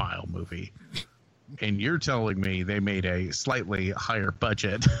garbage pile movie. And you're telling me they made a slightly higher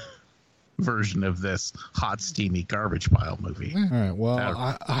budget version of this hot, steamy garbage pile movie. All right.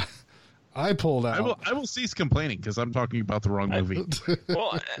 Well, I pulled out. I will cease complaining because I'm talking about the wrong movie.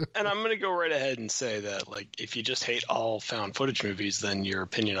 Well, and I'm going to go right ahead and say that, like, if you just hate all found footage movies, then your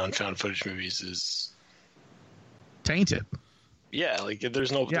opinion on found footage movies is tainted. Yeah, like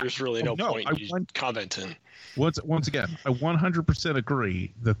there's really no point in commenting. Once again, I 100%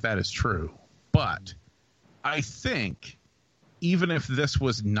 agree that is true. But I think even if this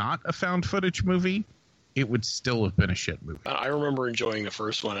was not a found footage movie, it would still have been a shit movie. I remember enjoying the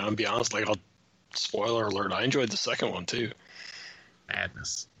first one, and I'll be honest, spoiler alert, I enjoyed the second one too.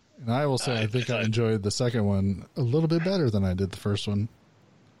 Madness. And I will say, I think I enjoyed the second one a little bit better than I did the first one.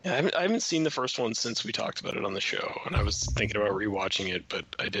 Yeah, I haven't seen the first one since we talked about it on the show, and I was thinking about rewatching it, but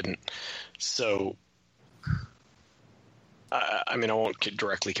I didn't. So, I mean, I won't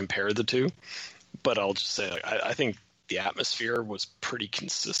directly compare the two, but I'll just say, like, I think the atmosphere was pretty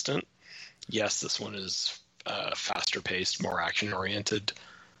consistent. Yes, this one is faster paced, more action oriented.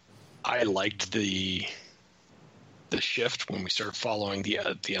 I liked the shift when we started following the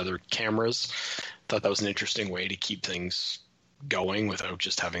other cameras. Thought that was an interesting way to keep things going without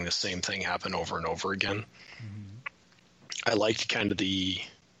just having the same thing happen over and over again. Mm-hmm. I liked kind of the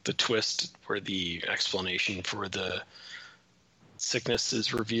twist where the explanation for the sickness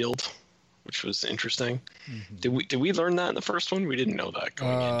is revealed, which was interesting. Mm-hmm. Did we learn that in the first one? We didn't know that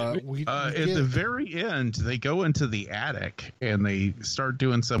going in, did we? At the very end, they go into the attic and they start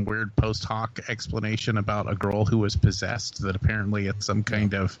doing some weird post hoc explanation about a girl who was possessed that apparently it's some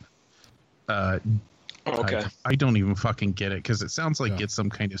kind of okay. I don't even fucking get it because it sounds like it's some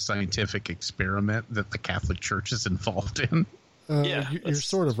kind of scientific experiment that the Catholic Church is involved in. You're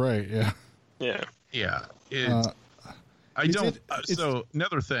sort of right. Yeah. So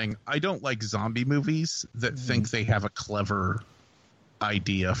another thing, I don't like zombie movies that think they have a clever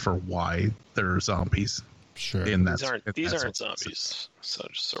idea for why they're zombies. Sure. And these aren't zombies. So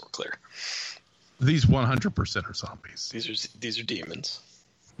just so we're clear, these 100% are zombies. These are demons.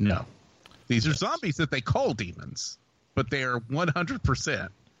 No. These are zombies that they call demons, but they are 100%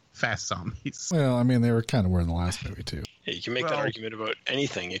 fast zombies. Well, I mean, they were kind of in the last movie, too. Yeah, you can make that argument about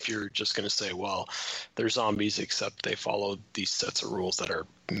anything if you're just going to say, well, they're zombies, except they follow these sets of rules that are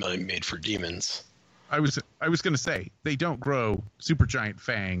made for demons. I was going to say, they don't grow super giant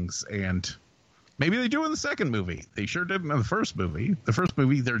fangs, and maybe they do in the second movie. They sure did in the first movie. The first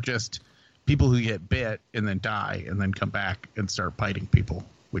movie, they're just people who get bit and then die and then come back and start biting people,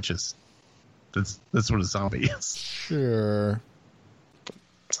 which is... That's what a zombie is. Sure.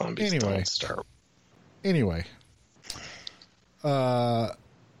 Zombies don't start. Anyway. So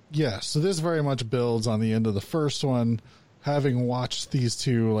this very much builds on the end of the first one. Having watched these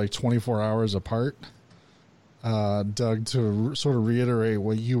two like 24 hours apart, Doug, to sort of reiterate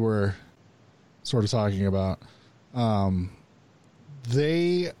what you were sort of talking about,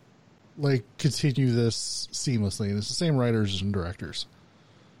 they like continue this seamlessly. And it's the same writers and directors.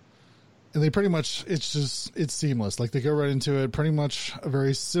 And they pretty much, it's seamless. Like they go right into it, pretty much a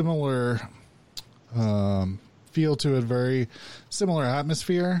very similar feel to it, very similar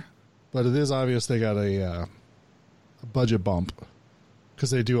atmosphere, but it is obvious they got a budget bump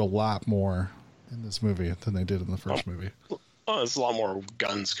because they do a lot more in this movie than they did in the first movie. Well, there's a lot more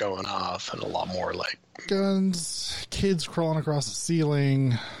guns going off and a lot more like guns, kids crawling across the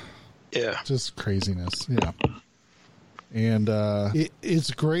ceiling. Yeah. Just craziness. Yeah. And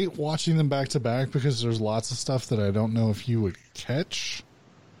it's great watching them back to back because there's lots of stuff that I don't know if you would catch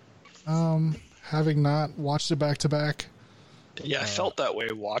having not watched it back to back. Yeah, I felt that way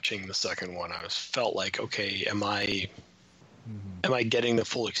watching the second one. I felt like, okay, am I getting the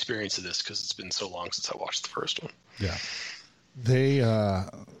full experience of this because it's been so long since I watched the first one? Yeah.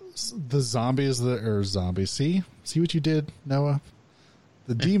 the zombies see what you did, Noah?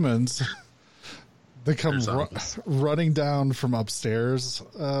 The demons they come running down from upstairs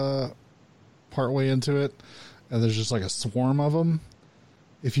partway into it, and there's just like a swarm of them.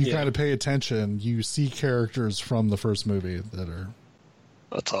 If you kind of pay attention, you see characters from the first movie that are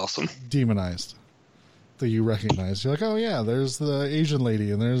that's awesome demonized that you recognize. You're like, oh yeah, there's the Asian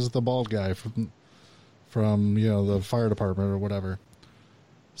lady and there's the bald guy from the fire department or whatever.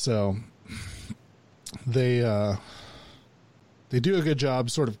 So they do a good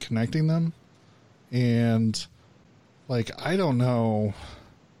job sort of connecting them, and like I don't know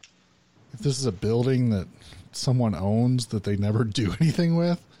if this is a building that someone owns that they never do anything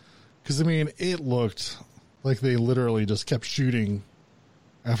with, because I mean it looked like they literally just kept shooting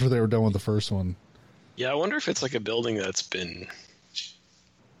after they were done with the first one. Yeah, I wonder if it's like a building that's been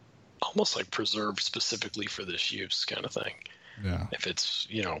almost like preserved specifically for this use kind of thing. Yeah. If it's,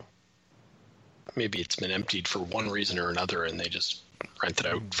 maybe it's been emptied for one reason or another and they just rent it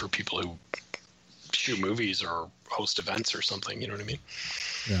out for people who shoot movies or host events or something, you know what I mean?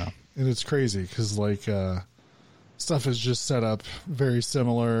 Yeah. And it's crazy because like stuff is just set up very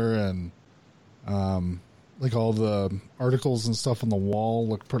similar, and like all the articles and stuff on the wall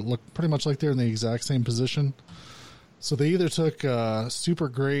look pretty much like they're in the exact same position. So they either took super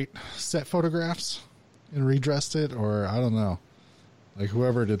great set photographs and redressed it, or I don't know. Like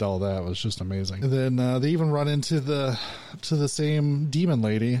whoever did all that was just amazing. And then they even run into the same demon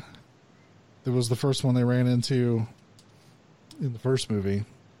lady that was the first one they ran into in the first movie.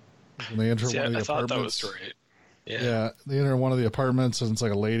 When they enter one of the apartments. I thought that was right. Yeah, they enter one of the apartments and it's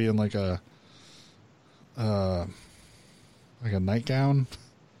like a lady in like a nightgown,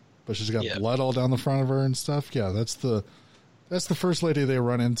 but she's got blood all down the front of her and stuff. Yeah, that's the first lady they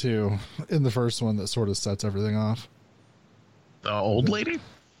run into in the first one that sort of sets everything off. The old lady?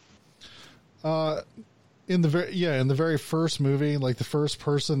 In the very first movie, like the first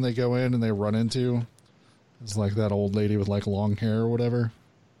person they go in and they run into is like that old lady with like long hair or whatever.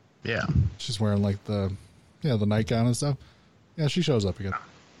 Yeah. She's wearing like the nightgown and stuff. Yeah, she shows up again.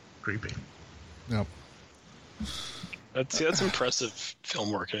 Creepy. Yep. That's impressive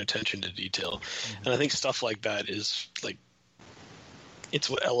film work and attention to detail. Mm-hmm. And I think stuff like that is like, it's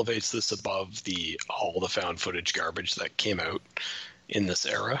what elevates this above all the found footage garbage that came out in this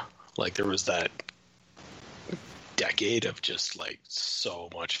era. Like there was that decade of just like so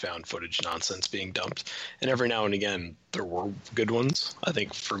much found footage nonsense being dumped, and every now and again there were good ones. I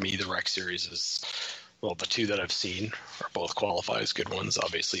think for me the Rec series is, well, the two that I've seen are both qualify as good ones.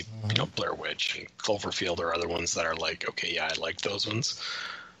 Obviously, Blair Witch and Cloverfield are other ones that are like, okay, yeah, I like those ones.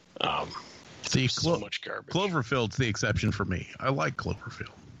 See, so much garbage. Cloverfield's the exception for me. I like Cloverfield.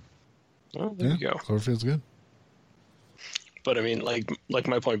 Well, there you go. Cloverfield's good. But I mean, like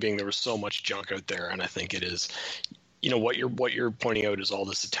my point being, there was so much junk out there, and I think it is, what you're pointing out is all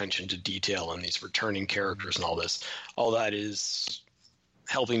this attention to detail and these returning characters and all this. All that is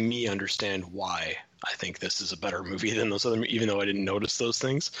helping me understand why I think this is a better movie than those other, even though I didn't notice those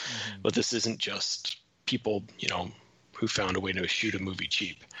things. Mm-hmm. But this isn't just people, who found a way to shoot a movie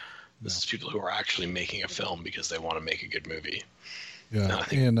cheap. This is people who are actually making a film because they want to make a good movie. Yeah, and I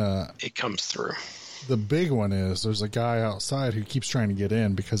think it comes through. The big one is there's a guy outside who keeps trying to get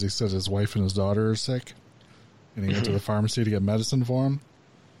in because he says his wife and his daughter are sick, and he went to the pharmacy to get medicine for him.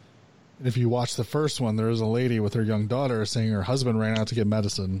 And if you watch the first one, there is a lady with her young daughter saying her husband ran out to get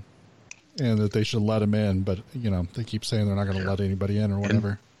medicine and that they should let him in, but they keep saying they're not going to let anybody in or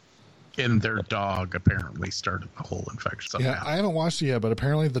whatever. And their dog apparently started the whole infection somehow. Yeah, I haven't watched it yet, but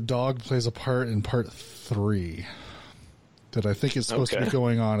apparently the dog plays a part in part 3 that I think is supposed to be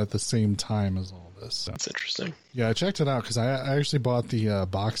going on at the same time as all this. So, that's interesting. Yeah, I checked it out because I actually bought the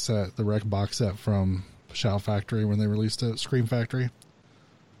box set, the Rec box set from Shout Factory when they released it, Scream Factory.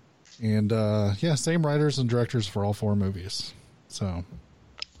 And same writers and directors for all 4 movies. So,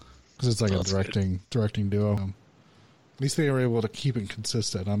 because it's like a directing duo. At least they were able to keep it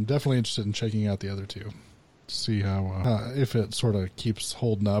consistent. I'm definitely interested in checking out the other 2 to see how if it sort of keeps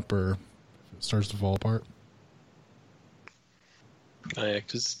holding up or if it starts to fall apart.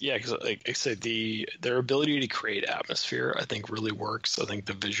 Because like I said, their ability to create atmosphere, I think, really works. I think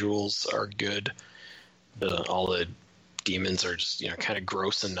the visuals are good. All the demons are just kind of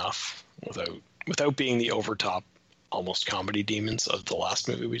gross enough without being the overtop, almost comedy demons of the last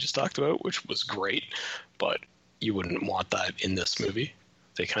movie we just talked about, which was great, but you wouldn't want that in this movie.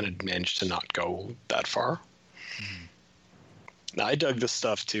 They kind of managed to not go that far. Mm-hmm. Now, I dug this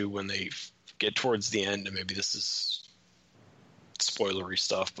stuff too when they get towards the end, and maybe this is spoilery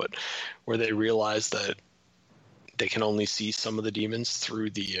stuff, but where they realize that they can only see some of the demons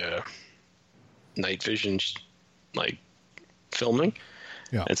through the night vision like filming.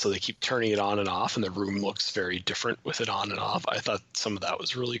 Yeah. And so they keep turning it on and off, and the room looks very different with it on and off. I thought some of that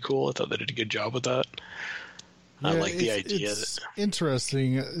was really cool. I thought they did a good job with that. Yeah, I like the idea. It's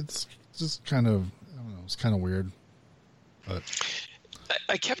interesting. It's just kind of, I don't know, it's kind of weird. But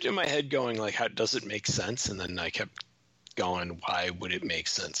I kept in my head going, like, how does it make sense? And then I kept going, why would it make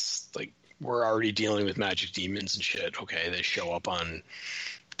sense? Like, we're already dealing with magic demons and shit. Okay, they show up on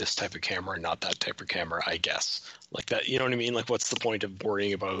this type of camera and not that type of camera, I guess. Like that, you know what I mean? Like, what's the point of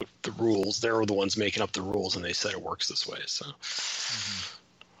worrying about the rules? They're the ones making up the rules, and they said it works this way. So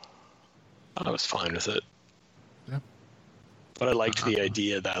I was fine with it. yeah. But I liked the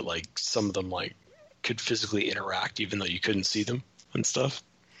idea that, like, some of them, like, could physically interact even though you couldn't see them and stuff.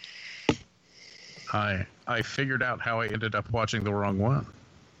 I figured out how I ended up watching the wrong one.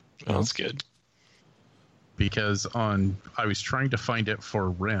 Oh, that's good. Because I was trying to find it for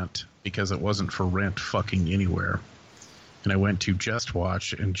rent because it wasn't for rent fucking anywhere. And I went to Just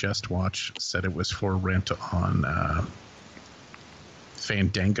Watch, and Just Watch said it was for rent on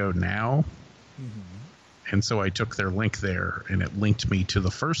Fandango now. Mm-hmm. And so I took their link there, and it linked me to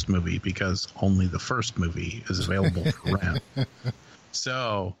the first movie because only the first movie is available for rent.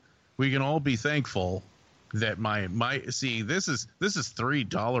 So we can all be thankful that my see, this is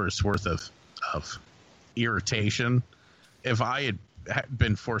 $3 worth of irritation. If I had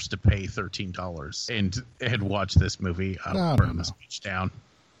been forced to pay $13 and had watched this movie, I would burn this bitch down.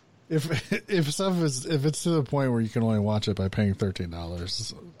 If it's to the point where you can only watch it by paying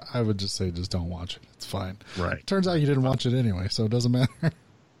 $13, I would just say just don't watch it. It's fine. Right. Turns out you didn't watch it anyway, so it doesn't matter.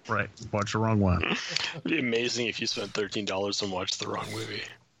 Right. Watch the wrong one. It'd be amazing if you spent $13 and watched the wrong movie.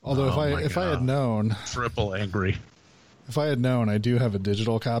 Although if I had known, triple angry. If I had known, I do have a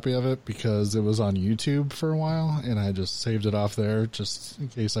digital copy of it because it was on YouTube for a while, and I just saved it off there just in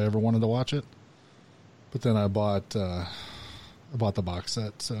case I ever wanted to watch it. But then I bought the box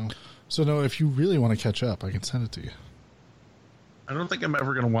set. So no, if you really want to catch up, I can send it to you. I don't think I'm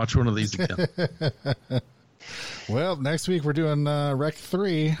ever going to watch one of these again. Well, next week we're doing Rec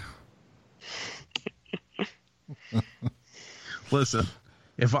 3. Listen,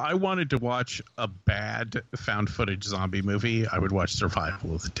 if I wanted to watch a bad found footage zombie movie, I would watch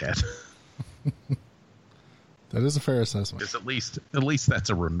Survival of the Dead. That is a fair assessment. Because at least that's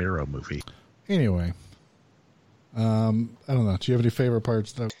a Romero movie. Anyway, I don't know. Do you have any favorite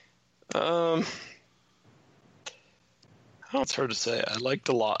parts though? It's hard to say. I liked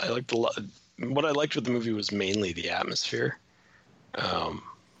a lot. What I liked with the movie was mainly the atmosphere.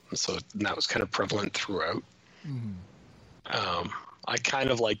 So that was kind of prevalent throughout. Mm-hmm. I kind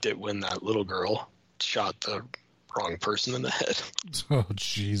of liked it when that little girl shot the wrong person in the head. Oh,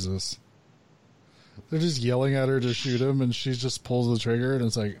 Jesus. They're just yelling at her to shoot him, and she just pulls the trigger, and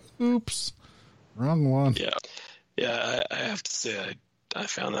it's like, oops, wrong one. Yeah. Yeah, I have to say I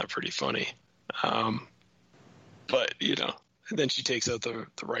found that pretty funny. But, you know, and then she takes out the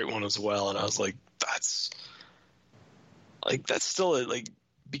right one as well, and I was like, that's still, like,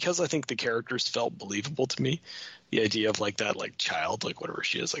 because I think the characters felt believable to me, the idea of, like, that, like, child, like, whatever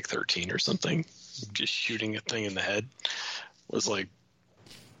she is, like, 13 or something, just shooting a thing in the head was, like,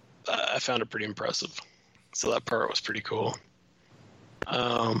 I found it pretty impressive. So that part was pretty cool.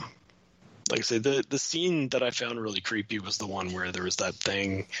 Like I say, the scene that I found really creepy was the one where there was that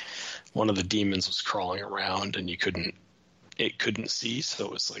thing, one of the demons was crawling around and it couldn't see, so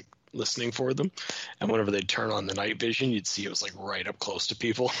it was like listening for them. And whenever they'd turn on the night vision, you'd see it was like right up close to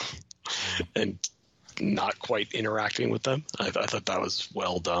people and not quite interacting with them. I thought that was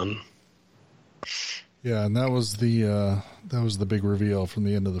well done. Yeah, and that was the big reveal from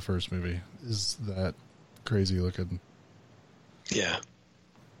the end of the first movie, is that crazy looking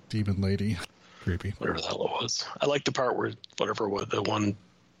demon lady. Creepy. Whatever the hell it was. I like the part where the one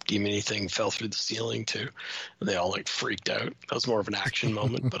demon-y thing fell through the ceiling too, and they all like freaked out. That was more of an action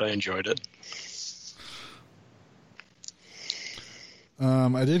moment, but I enjoyed it.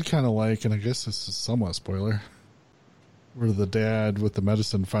 I did kind of like, and I guess this is somewhat spoiler, where the dad with the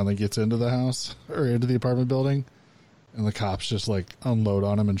medicine finally gets into the house or into the apartment building, and the cops just like unload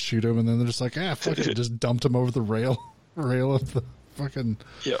on him and shoot him, and then they're just like, fuck it, just dumped him over the rail of the fucking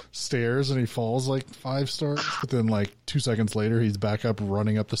stairs, and he falls like 5 stories. But then like 2 seconds later, he's back up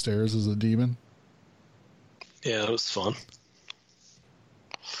running up the stairs as a demon. Yeah, it was fun.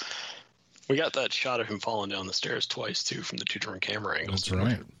 We got that shot of him falling down the stairs twice too, from the 2 different camera angles. That's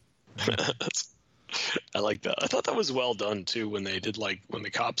right. I like that. I thought that was well done too, when they did, like, when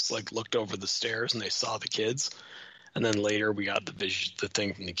the cops like looked over the stairs and they saw the kids, And then later we got the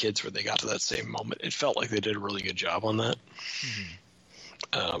thing from the kids where they got to that same moment. It felt like they did a really good job on that.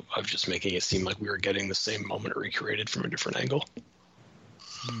 Of just making it seem like we were getting the same moment recreated from a different angle.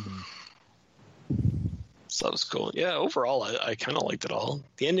 So that was cool. Yeah, overall, I kind of liked it all.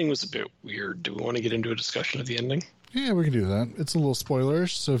 The ending was a bit weird. Do we want to get into a discussion of the ending? Yeah, we can do that. It's a little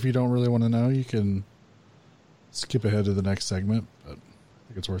spoilerish, so if you don't really want to know, you can skip ahead to the next segment, but I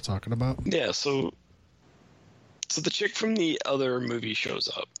think it's worth talking about. Yeah, so the chick from the other movie shows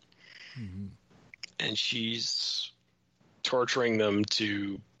up, and she's torturing them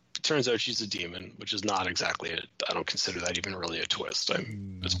to... It turns out she's a demon, which is not exactly I don't consider that even really a twist.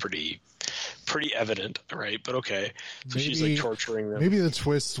 It's pretty evident, right? But okay. So maybe, she's like torturing them. Maybe the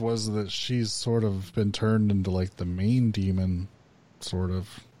twist was that she's sort of been turned into like the main demon, sort of.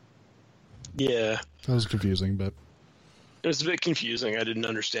 Yeah. That was confusing, but... It was a bit confusing. I didn't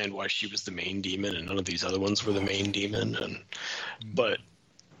understand why she was the main demon and none of these other ones were the main demon. But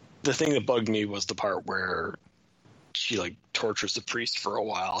the thing that bugged me was the part where she like tortures the priest for a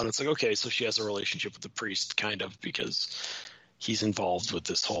while, and it's like, okay, so she has a relationship with the priest, kind of, because he's involved with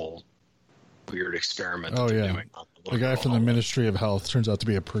this whole weird experiment that they're doing. The guy from the Ministry of Health turns out to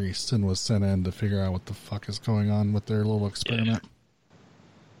be a priest and was sent in to figure out what the fuck is going on with their little experiment.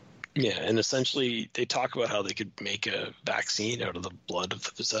 Yeah, and essentially they talk about how they could make a vaccine out of the blood of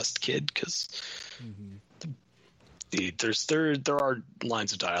the possessed kid, because there are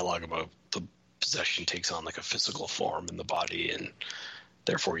lines of dialogue about the possession takes on like a physical form in the body, and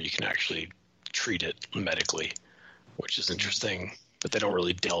therefore you can actually treat it medically, which is interesting, but they don't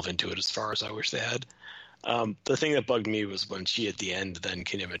really delve into it as far as I wish they had. The thing that bugged me was when she at the end then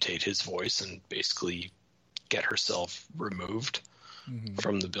can imitate his voice and basically get herself removed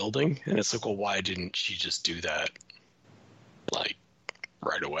from the building, and it's like, well, why didn't she just do that like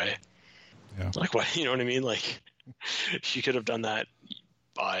right away? Like, what, you know what I mean? Like, she could have done that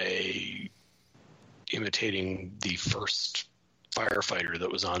by imitating the first firefighter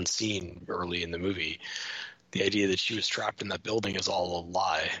that was on scene early in the movie. The idea that she was trapped in that building is all a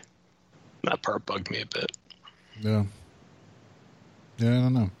lie. That part bugged me a bit. Yeah, I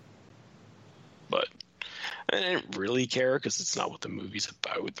don't know. But I didn't really care because it's not what the movie's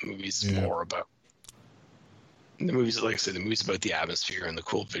about. The movie's more about... The movie's, like I said, the movie's about the atmosphere and the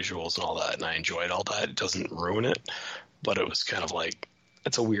cool visuals and all that, and I enjoyed all that. It doesn't ruin it, but it was kind of like,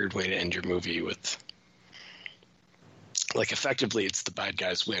 it's a weird way to end your movie with... Like, effectively, it's the bad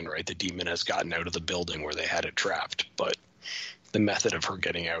guys win, right? The demon has gotten out of the building where they had it trapped, but the method of her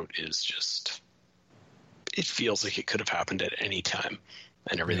getting out is just... It feels like it could have happened at any time,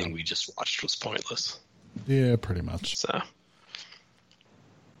 and everything we just watched was pointless. Yeah, pretty much. So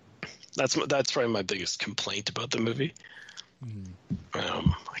that's probably my biggest complaint about the movie.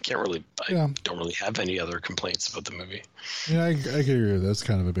 I don't really have any other complaints about the movie. Yeah, I agree. That's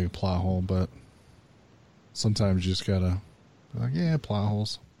kind of a big plot hole, but sometimes you just gotta be like, plot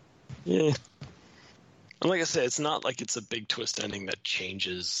holes. Yeah. And like I said, it's not like it's a big twist ending that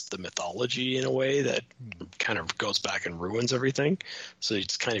changes the mythology in a way that kind of goes back and ruins everything. So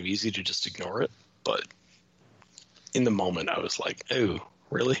it's kind of easy to just ignore it. But in the moment, I was like, oh,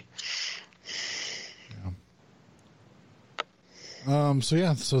 really?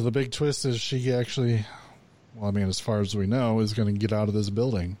 Yeah. So the big twist is she actually, well, I mean, as far as we know, is going to get out of this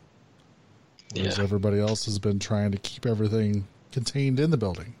building. Whereas everybody else has been trying to keep everything contained in the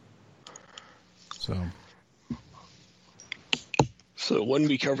building. So when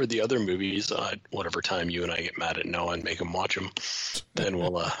we cover the other movies, whatever time you and I get mad at Noah and make him watch them, then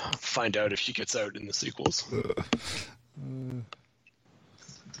we'll find out if she gets out in the sequels.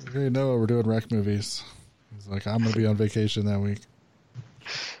 Okay, Noah, we're doing wreck movies. He's like, I'm going to be on vacation that week.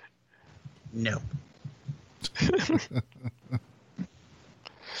 No.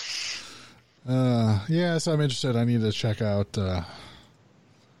 So I'm interested. I need to check out the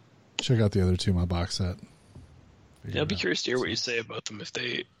other two in my box set. I'll be curious to hear what you say about them, if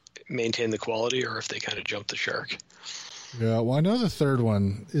they maintain the quality or if they kind of jump the shark. Yeah, well, I know the third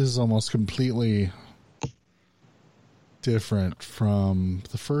one is almost completely different from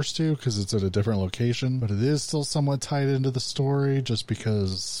the first two because it's at a different location, but it is still somewhat tied into the story just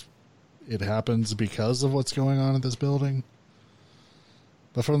because it happens because of what's going on at this building.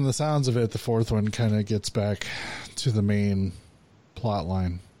 But from the sounds of it, the fourth one kind of gets back to the main plot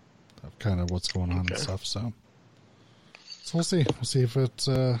line of kind of what's going on and stuff. So we'll see. We'll see if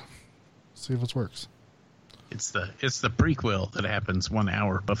it works. It's the prequel that happens 1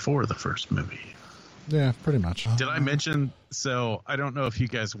 hour before the first movie. Yeah, pretty much. Did I mention? So I don't know if you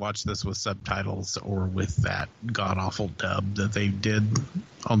guys watched this with subtitles or with that god awful dub that they did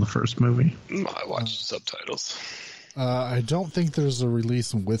on the first movie. I watched subtitles. I don't think there's a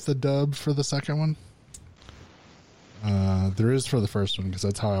release with the dub for the second one. There is for the first one because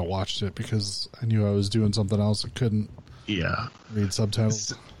that's how I watched it because I knew I was doing something else. I couldn't read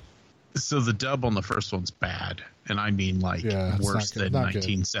subtitles. So the dub on the first one's bad. And I mean worse than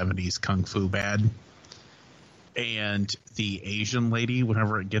 1970s Kung Fu bad. And the Asian lady,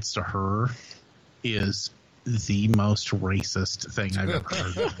 whenever it gets to her, is the most racist thing I've ever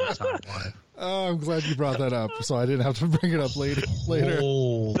heard in my entire life. Oh, I'm glad you brought that up, so I didn't have to bring it up later.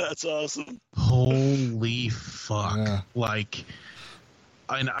 Oh, that's awesome. Holy fuck! Yeah.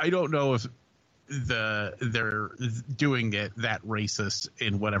 And I don't know if they're doing it that racist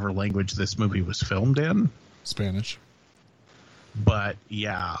in whatever language this movie was filmed in. Spanish. But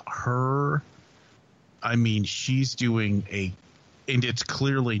yeah, she's doing and it's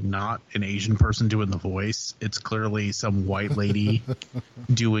clearly not an Asian person doing the voice. It's clearly some white lady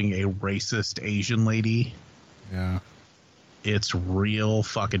doing a racist Asian lady. Yeah. It's real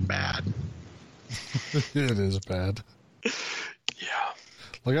fucking bad. It is bad. Yeah.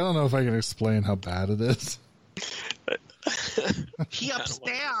 I don't know if I can explain how bad it is. He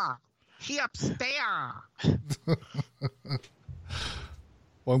upstairs. He upstairs.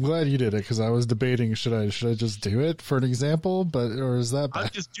 Well, I'm glad you did it because I was debating should I just do it for an example, or is that bad? I'll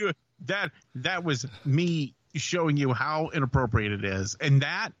just do it. That was me showing you how inappropriate it is, and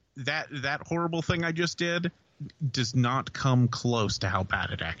that horrible thing I just did does not come close to how bad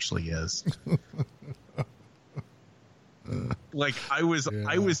it actually is. I was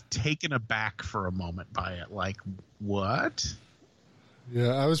taken aback for a moment by it. What?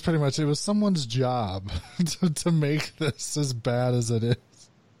 Yeah, I was pretty much. It was someone's job to make this as bad as it is.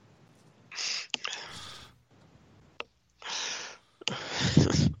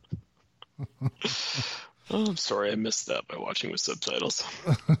 Oh, I'm sorry I missed that by watching with subtitles.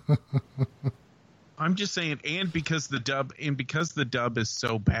 I'm just saying, and because the dub is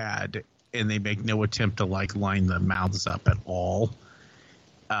so bad and they make no attempt to line the mouths up at all,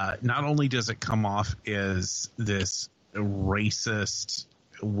 not only does it come off as this racist,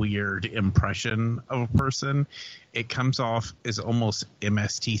 weird impression of a person, it comes off as almost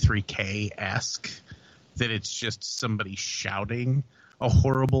MST3K-esque, that it's just somebody shouting a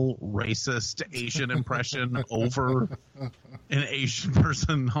horrible racist Asian impression over an Asian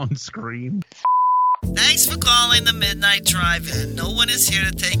person on screen. Thanks for calling the Midnight Drive-In. No one is here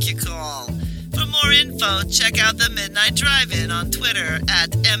to take your call. For more info, check out the Midnight Drive-In on Twitter at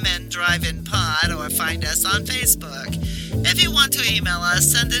MNDriveInPod or find us on Facebook. If you want to email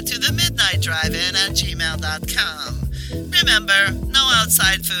us, send it to themidnightdrivein@gmail.com. Remember, no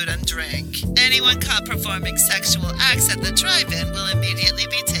outside food and drink. Anyone caught performing sexual acts at the drive-in will immediately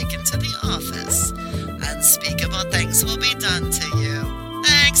be taken to the office. Unspeakable things will be done to you.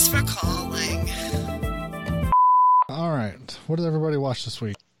 Thanks for calling. All right. What did everybody watch this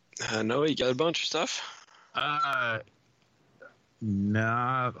week? Noah, you got a bunch of stuff?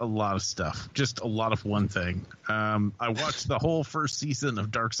 Not a lot of stuff. Just a lot of one thing. I watched the whole first season of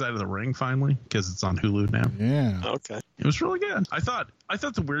Dark Side of the Ring finally because it's on Hulu now. Yeah. Okay. It was really good. I thought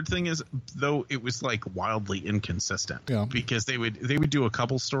the weird thing is, though, it was wildly inconsistent. Yeah. Because they would do a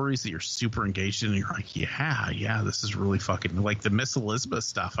couple stories that you're super engaged in, and you're like, yeah, this is really fucking the Miss Elizabeth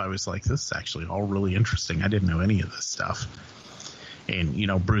stuff. I was like, this is actually all really interesting. I didn't know any of this stuff. And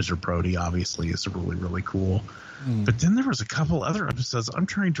Bruiser Brody obviously is really, really cool. But then there was a couple other episodes I'm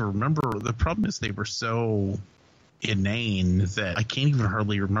trying to remember. The problem is they were so inane that I can't even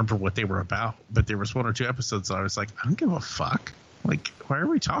hardly remember what they were about. But there was one or two episodes that I was like, I don't give a fuck. Why are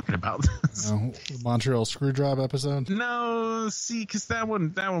we talking about this? The Montreal Screwjob episode? No, see, because that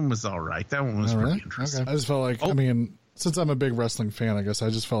one was all right. That one was really interesting. Okay. I just felt like, since I'm a big wrestling fan, I guess I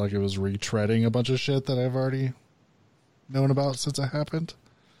just felt like it was retreading a bunch of shit that I've already known about since it happened.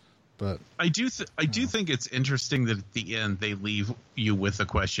 But I do think it's interesting that at the end they leave you with the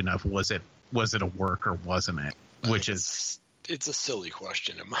question of was it a work or wasn't it? Which it's a silly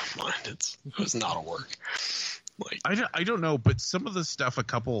question in my mind. It was not a work. I don't know, but some of the stuff a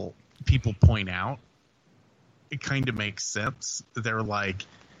couple people point out, it kind of makes sense. They're like,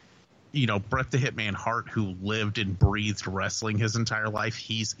 Bret the Hitman Hart, who lived and breathed wrestling his entire life,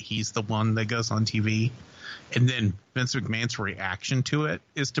 he's the one that goes on TV. And then Vince McMahon's reaction to it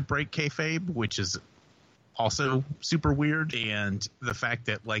is to break kayfabe, which is also super weird. And the fact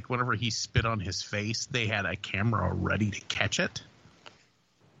that whenever he spit on his face, they had a camera ready to catch it.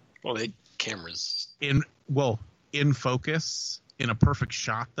 Well, they cameras in focus in a perfect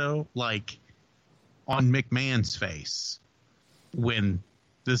shot though, on McMahon's face when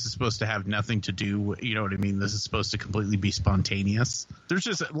This is supposed to have nothing to do, you know what I mean? This is supposed to completely be spontaneous. There's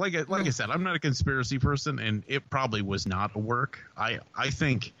just, like I said, I'm not a conspiracy person, and it probably was not a work. I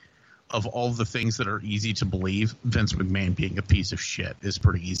think of all the things that are easy to believe, Vince McMahon being a piece of shit is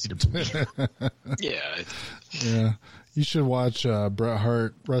pretty easy to believe. Yeah. You should watch Bret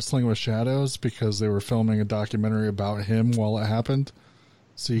Hart Wrestling with Shadows, because they were filming a documentary about him while it happened.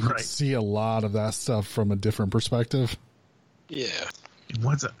 So you can see a lot of that stuff from a different perspective. Yeah.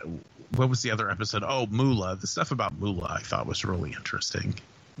 What was the other episode? Oh, Moolah. The stuff about Moolah I thought was really interesting.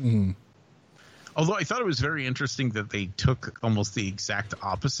 Mm. Although I thought it was very interesting that they took almost the exact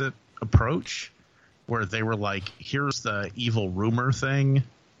opposite approach, where they were like, here's the evil rumor thing,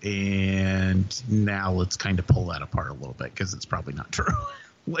 and now let's kind of pull that apart a little bit because it's probably not true.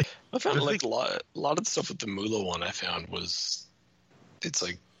 Like, I found a lot of the stuff with the Moolah one I found was, it's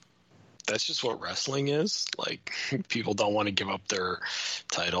like, that's just what wrestling is. Like, people don't want to give up their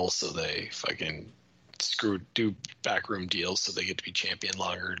title, so they fucking do backroom deals so they get to be champion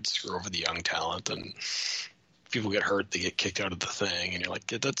longer, screw over the young talent, and people get hurt, they get kicked out of the thing, and you're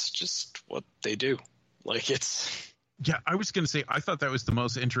like, yeah, that's just what they do. Like, it's... Yeah, I was going to say, I thought that was the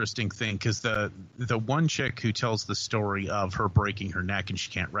most interesting thing, because the one chick who tells the story of her breaking her neck and she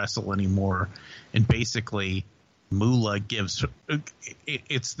can't wrestle anymore, and basically Moolah gives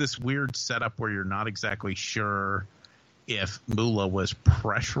it's this weird setup where you're not exactly sure if Moolah was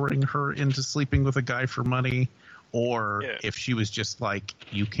pressuring her into sleeping with a guy for money, or if she was just like,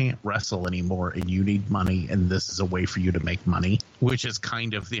 you can't wrestle anymore and you need money and this is a way for you to make money, which is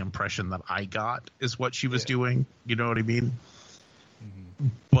kind of the impression that I got is what she was doing. You know what I mean? Mm-hmm.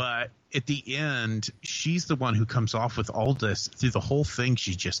 But at the end, she's the one who comes off with all this. Through the whole thing,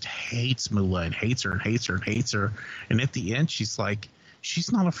 she just hates Moolah and hates her and hates her and hates her. And at the end, she's like,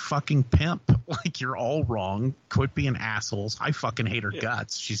 she's not a fucking pimp. Like, you're all wrong. Quit being assholes. I fucking hate her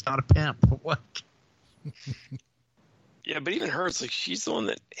guts. She's not a pimp. Like... Yeah, but even her, it's like she's the one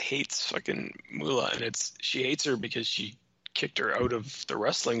that hates fucking Moolah, and she hates her because she kicked her out of the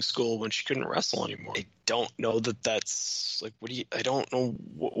wrestling school when she couldn't wrestle anymore. I don't know that's like, I don't know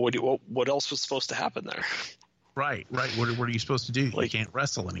what else was supposed to happen there. Right. What are you supposed to do? Like, you can't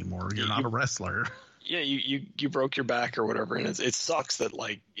wrestle anymore. You're not a wrestler. Yeah, you broke your back or whatever, and it sucks that,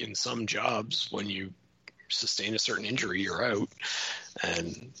 like, in some jobs when you sustain a certain injury, you're out,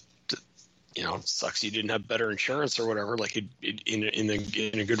 and you know, it sucks you didn't have better insurance or whatever. Like, in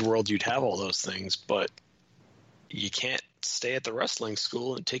a good world, you'd have all those things, but you can't stay at the wrestling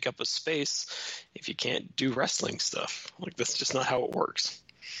school and take up a space if you can't do wrestling stuff. Like, that's just not how it works.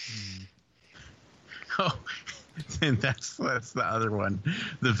 Oh, and that's the other one,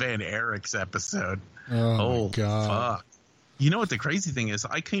 the Van Eriks episode. Oh my God. Fuck. You know what the crazy thing is?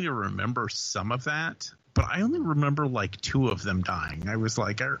 I kind of remember some of that, but I only remember like 2 of them dying. I was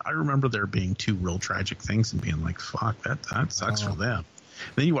like, I remember there being 2 real tragic things and being like, fuck, that sucks for them.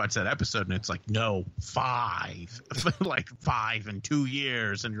 Then you watch that episode and it's like, no, 5, like 5 in 2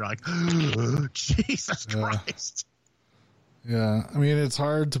 years. And you're like, oh, Jesus Christ. Yeah. I mean, it's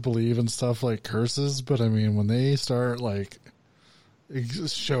hard to believe in stuff like curses, but I mean, when they start like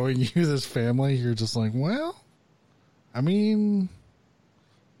showing you this family, you're just like, well, I mean,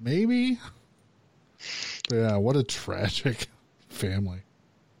 maybe. Yeah, what a tragic family.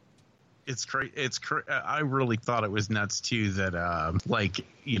 It's I really thought it was nuts too that like,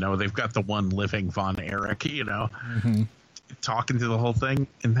 you know, they've got the one living Von Erich, you know, talking to the whole thing,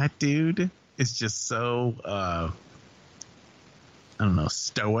 and that dude is just so I don't know,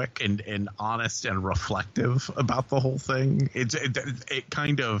 stoic and honest and reflective about the whole thing. It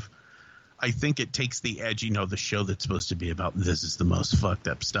kind of, I think it takes the edge, you know, the show that's supposed to be about this is the most fucked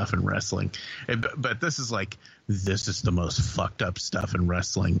up stuff in wrestling. But this is like, this is the most fucked up stuff in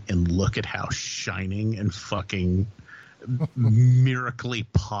wrestling, and look at how shining and fucking miraculously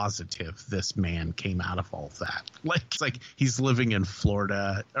positive this man came out of all that. Like, it's like he's living in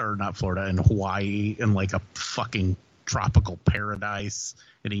Florida, or not Florida, in Hawaii, in like a fucking tropical paradise,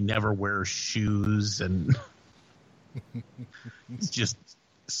 and he never wears shoes, and he's just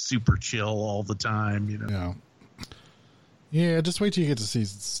super chill all the time, you know. Yeah, just wait till you get to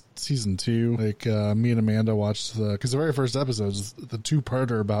season 2. Like, me and Amanda watched because the very first episode is the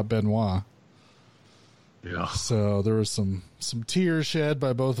 2-parter about Benoit. Yeah. So there was some tears shed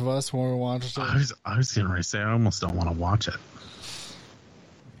by both of us when we watched it. I was gonna say, I almost don't want to watch it.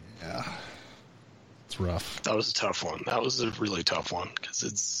 Yeah. It's rough. That was a tough one. That was a really tough one, because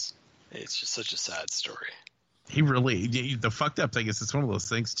it's just such a sad story. He really, the fucked up thing is, it's one of those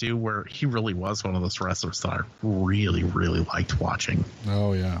things too where he really was one of those wrestlers that I really, really liked watching.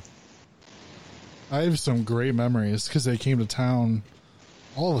 Oh yeah. I have some great memories because they came to town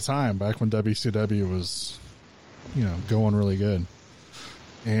all the time back when WCW was, going really good.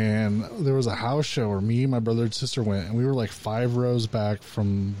 And there was a house show where me, my brother, and sister went, and we were like 5 rows back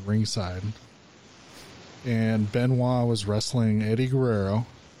from ringside. And Benoit was wrestling Eddie Guerrero.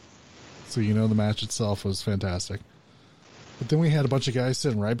 So the match itself was fantastic. But then we had a bunch of guys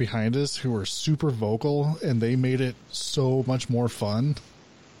sitting right behind us who were super vocal, and they made it so much more fun.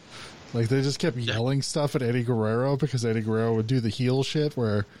 Like, they just kept yelling stuff at Eddie Guerrero because Eddie Guerrero would do the heel shit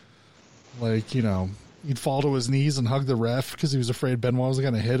where, like, he'd fall to his knees and hug the ref because he was afraid Benoit was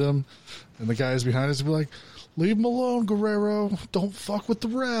going to hit him. And the guys behind us would be like, leave him alone, Guerrero. Don't fuck with the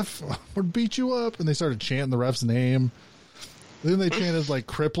ref. Or beat you up. And they started chanting the ref's name. Then they chanted, like,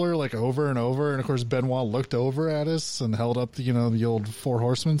 Crippler, like, over and over. And, of course, Benoit looked over at us and held up, the old 4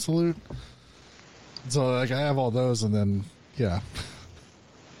 Horsemen salute. So, like, I have all those. And then, yeah.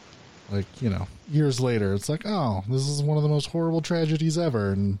 Like, years later, it's like, oh, this is one of the most horrible tragedies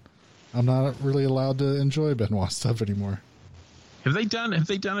ever. And I'm not really allowed to enjoy Benoit stuff anymore. Have they done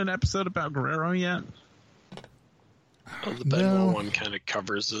an episode about Guerrero yet? Oh, the Benoit one kind of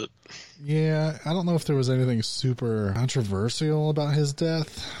covers it. Yeah, I don't know if there was anything super controversial about his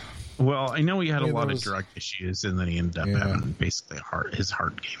death. Well, I know he had a lot of drug issues, and then he ended up having basically his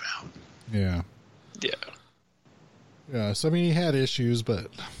heart gave out. Yeah. Yeah. Yeah, so I mean, he had issues, but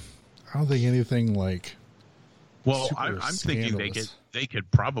I don't think anything like. Well, I'm thinking they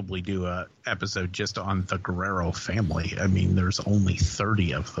could probably do a episode just on the Guerrero family. I mean, there's only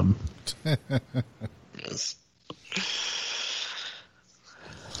 30 of them. Yes.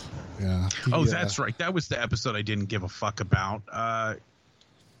 Yeah. That's right. That was the episode I didn't give a fuck about. God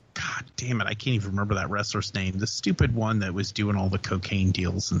damn it. I can't even remember that wrestler's name. The stupid one that was doing all the cocaine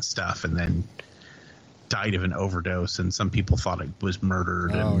deals and stuff and then died of an overdose, and some people thought it was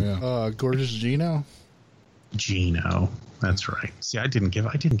murdered. Gorgeous Gino? Gino. That's right. See, I didn't give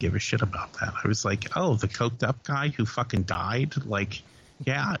a shit about that. I was like, oh, the coked up guy who fucking died? Like,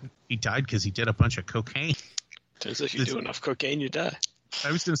 yeah, he died because he did a bunch of cocaine. Turns out you do enough cocaine, you die.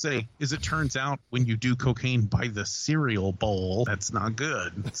 I was going to say, as it turns out, when you do cocaine by the cereal bowl, that's not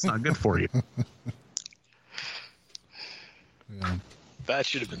good. It's not good for you. Yeah. That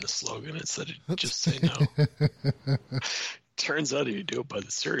should have been the slogan instead of just say no. Turns out if you do it by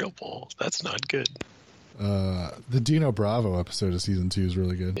the cereal bowl, that's not good. The Dino Bravo episode of season 2 is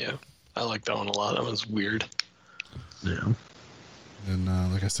really good. Yeah, I like that one a lot. That one's weird. Yeah. And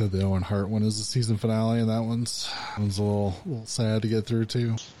like I said, the Owen Hart one is the season finale, and that one's a little sad to get through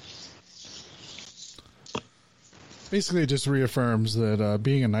too. Basically, it just reaffirms that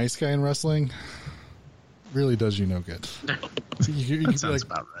being a nice guy in wrestling really does you no good. That sounds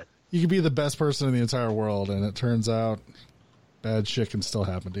about right. You could be the best person in the entire world, and it turns out bad shit can still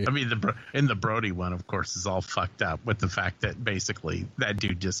happen to you. I mean, the Brody one, of course, is all fucked up with the fact that basically that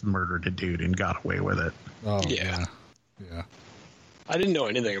dude just murdered a dude and got away with it. Oh, yeah. Yeah. I didn't know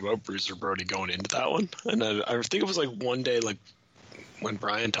anything about Bruiser Brody going into that one. And I think it was like one day, like when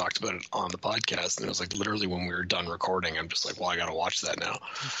Brian talked about it on the podcast, and it was like literally when we were done recording, I'm just like, well, I got to watch that now.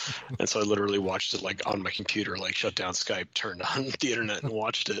 And so I literally watched it like on my computer, like shut down Skype, turned on the internet and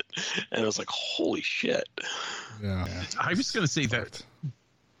watched it. And I was like, holy shit. Yeah. I was going to say that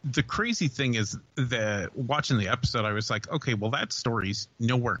the crazy thing is that watching the episode, I was like, okay, well, that story's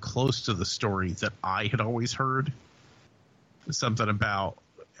nowhere close to the story that I had always heard. Something about,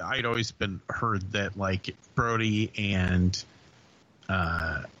 I'd always been heard that like Brody and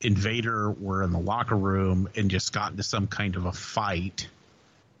Invader were in the locker room and just got into some kind of a fight,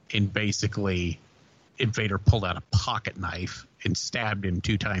 and basically Invader pulled out a pocket knife and stabbed him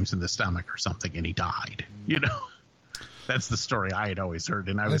 2 times in the stomach or something, and he died. You know, that's the story I had always heard,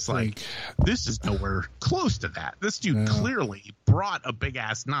 and I was like, this is nowhere close to that. This dude clearly brought a big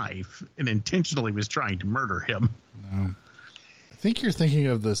ass knife and intentionally was trying to murder him. No. I think you're thinking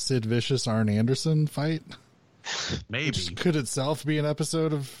of the Sid Vicious Arn Anderson fight. Maybe. Which could itself be an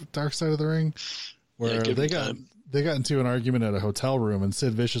episode of Dark Side of the Ring, where they got into an argument at a hotel room, and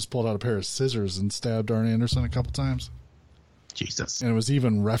Sid Vicious pulled out a pair of scissors and stabbed Arn Anderson a couple times. Jesus. And it was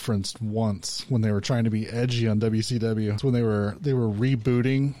even referenced once when they were trying to be edgy on WCW. It's when they were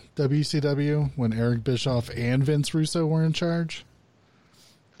rebooting WCW when Eric Bischoff and Vince Russo were in charge.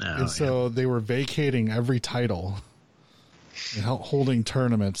 So they were vacating every title and holding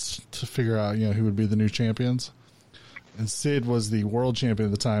tournaments to figure out, who would be the new champions. And Sid was the world champion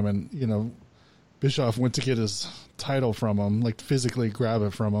at the time, and, Bischoff went to get his title from him, like physically grab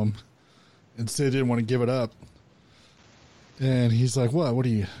it from him, and Sid didn't want to give it up. And he's like, what are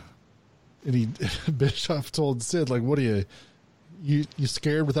you? And Bischoff told Sid, like, what are you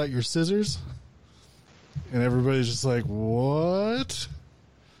scared without your scissors? And everybody's just like, what?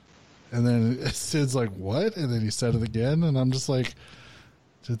 And then Sid's like, what? And then he said it again. And I'm just like,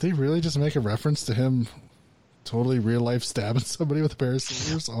 did they really just make a reference to him totally real life stabbing somebody with a pair of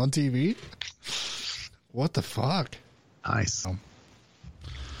scissors on TV? What the fuck? Nice.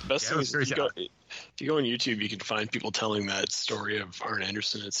 The best thing is if you go on YouTube, you can find people telling that story of Arn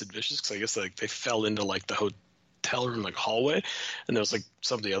Anderson and Sid Vicious, because I guess like they fell into like the hotel room like hallway, and there was like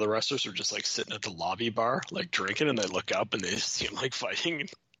some of the other wrestlers were just like sitting at the lobby bar like drinking, and they look up and they just see him like fighting and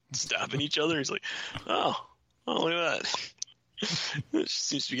stabbing each other. He's like, oh look at that. It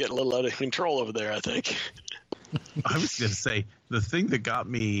seems to be getting a little out of control over there, I think. I was going to say, the thing that got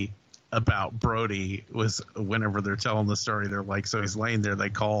me about Brody was whenever they're telling the story, they're like, so he's laying there, they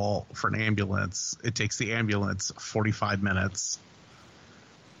call for an ambulance. It takes the ambulance 45 minutes.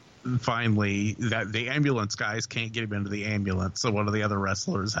 And finally, the ambulance guys can't get him into the ambulance, so one of the other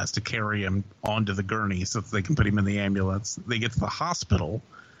wrestlers has to carry him onto the gurney so that they can put him in the ambulance. They get to the hospital,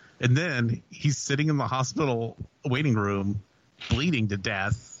 and then he's sitting in the hospital waiting room, bleeding to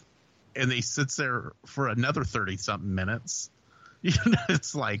death, and he sits there for another 30-something minutes. You know,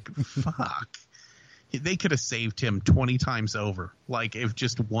 it's like, fuck. They could have saved him 20 times over. Like, if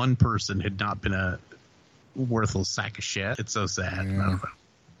just one person had not been a worthless sack of shit. It's so sad. Yeah.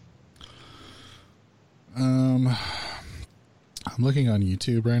 I'm looking on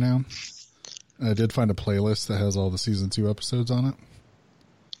YouTube right now. I did find a playlist that has all the season 2 episodes on it.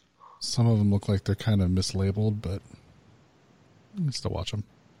 Some of them look like they're kind of mislabeled, but you can still watch them.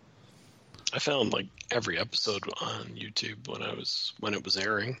 I found like every episode on YouTube when it was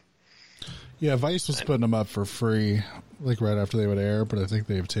airing. Yeah, Vice was putting them up for free, like right after they would air, but I think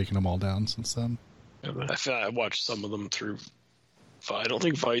they've taken them all down since then. I watched some of them through. I don't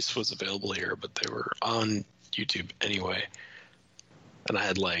think Vice was available here, but they were on YouTube anyway. And I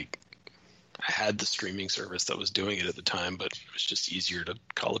had the streaming service that was doing it at the time, but it was just easier to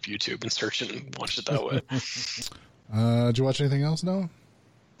call up YouTube and search it and watch it that way. Did you watch anything else, Noah?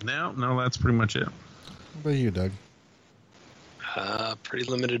 No, that's pretty much it. What about you, Doug? Pretty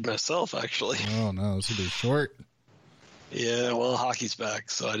limited myself, actually. Oh, no, this will be short. Yeah, well, hockey's back,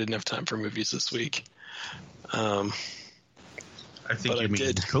 so I didn't have time for movies this week. I think you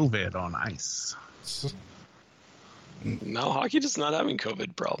mean COVID on ice. No, hockey is not having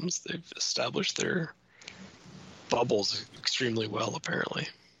COVID problems. They've established their bubbles extremely well, apparently.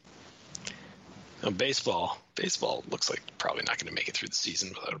 Now, baseball looks like probably not going to make it through the season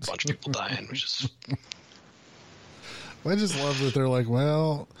without a bunch of people dying, which is... I just love that they're like,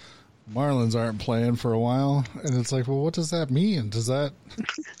 well, Marlins aren't playing for a while. And it's like, well, what does that mean? Does that...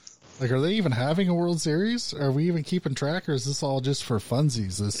 Like, are they even having a World Series? Are we even keeping track, or is this all just for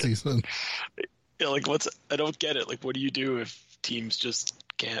funsies this season? Yeah, like, I don't get it. Like, what do you do if teams just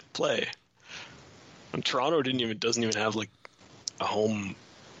can't play? And Toronto doesn't even have, like, a home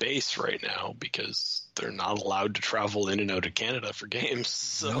base right now because they're not allowed to travel in and out of Canada for games.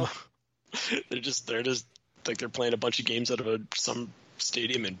 So they're just like they're playing a bunch of games out of some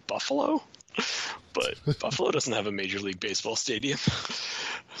stadium in Buffalo. But Buffalo doesn't have a Major League Baseball stadium.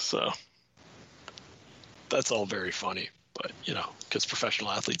 So that's all very funny. But, you know, because professional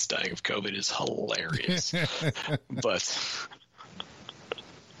athletes dying of COVID is hilarious. But,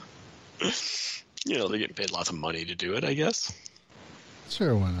 you know, they're getting paid lots of money to do it, I guess.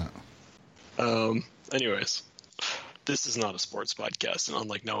 Sure, why not? Anyways, this is not a sports podcast. And I'm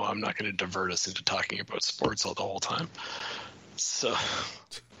like, no, I'm not going to divert us into talking about sports all the whole time. So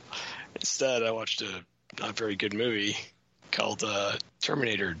instead, I watched a not very good movie called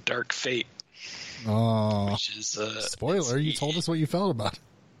Terminator Dark Fate. Oh, which is spoiler! You told us what you felt about it.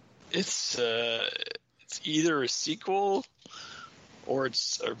 It's either a sequel or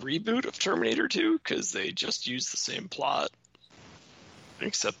it's a reboot of Terminator 2 because they just use the same plot,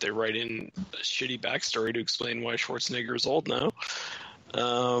 except they write in a shitty backstory to explain why Schwarzenegger is old now.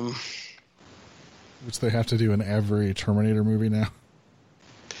 Which they have to do in every Terminator movie now.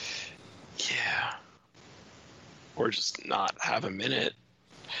 Yeah. Or just not have him in it.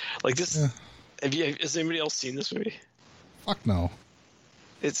 Like this. Yeah. Has anybody else seen this movie? Fuck no.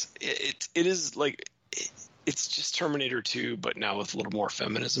 It is like it's just Terminator 2, but now with a little more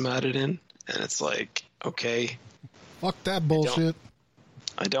feminism added in, and it's like, okay, fuck that bullshit.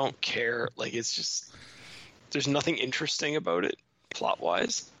 I don't care. Like, it's just there's nothing interesting about it plot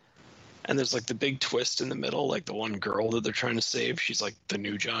wise, and there's like the big twist in the middle, like the one girl that they're trying to save. She's like the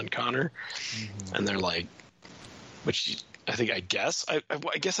new John Connor, and they're like, I guess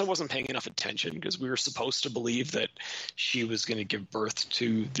I wasn't paying enough attention because we were supposed to believe that she was going to give birth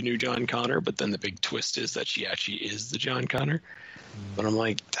to the new John Connor, but then the big twist is that she actually is the John Connor. But I'm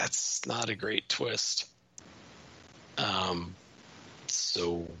like, that's not a great twist.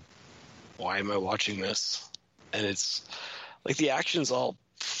 So why am I watching this? And it's like the action's all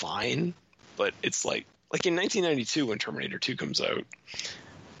fine, but it's like in 1992 when Terminator 2 comes out,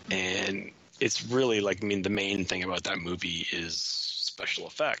 and it's really like, I mean, the main thing about that movie is special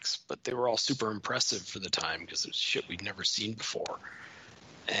effects, but they were all super impressive for the time because it was shit we'd never seen before.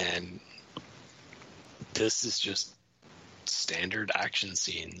 And this is just standard action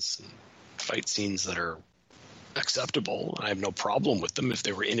scenes and fight scenes that are acceptable. I have no problem with them. If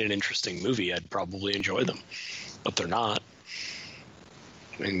they were in an interesting movie, I'd probably enjoy them, but they're not.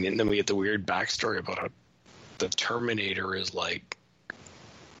 And then we get the weird backstory about how the Terminator is like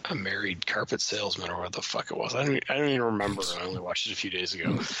a married carpet salesman, or what the fuck it was. I don't even remember. I only watched it a few days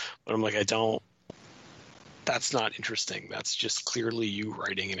ago, but I'm like, that's not interesting. That's just clearly you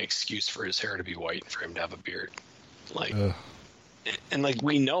writing an excuse for his hair to be white and for him to have a beard. Like, and like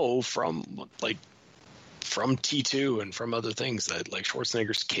we know from T2 and from other things that like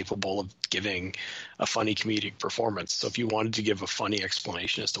Schwarzenegger's capable of giving a funny comedic performance. So if you wanted to give a funny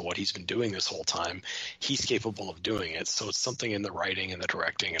explanation as to what he's been doing this whole time, he's capable of doing it. So it's something in the writing and the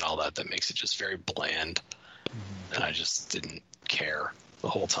directing and all that makes it just very bland. And I just didn't care the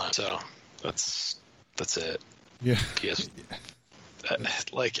whole time. So that's it. Yeah. Yes.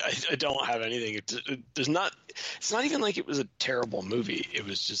 Like I don't have anything. It's not even like it was a terrible movie. It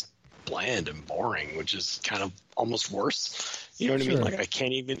was just bland and boring, which is kind of almost worse. You know what I mean? Like I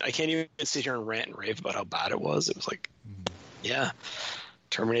can't even sit here and rant and rave about how bad it was. It was like, yeah,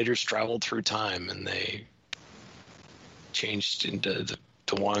 Terminators traveled through time and they changed into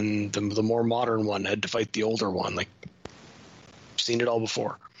the more modern one had to fight the older one. Like, I've seen it all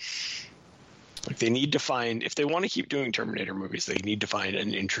before. Like they need to find, if they want to keep doing Terminator movies, they need to find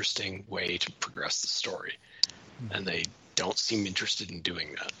an interesting way to progress the story, and they don't seem interested in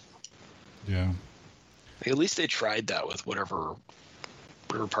doing that. Yeah. Like, at least they tried that with whatever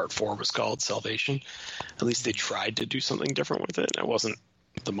part 4 was called, Salvation. At least they tried to do something different with it. It wasn't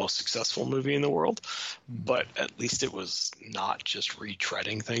the most successful movie in the world, but at least it was not just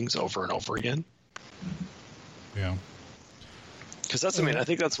retreading things over and over again. Yeah. Because that's, I mean, I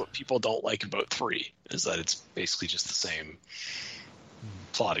think that's what people don't like about 3, is that it's basically just the same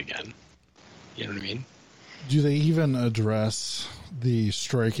plot again. You know what I mean? Do they even address the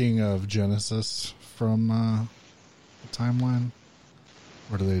striking of Genesis from the timeline?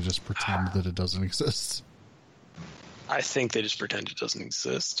 Or do they just pretend that it doesn't exist? I think they just pretend it doesn't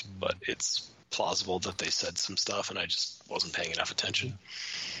exist, but it's plausible that they said some stuff and I just wasn't paying enough attention.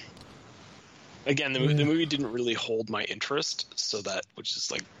 Again, the movie didn't really hold my interest, so that, which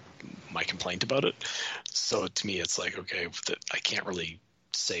is like my complaint about it. So to me, it's like, okay, I can't really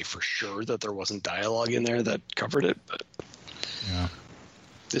say for sure that there wasn't dialogue in there that covered it, but yeah,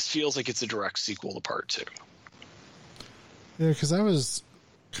 this feels like it's a direct sequel to part 2. Yeah, because I was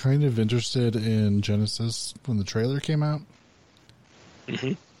kind of interested in Genesis when the trailer came out.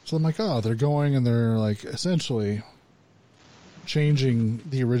 Mm-hmm. So I'm like, oh, they're going and they're like essentially changing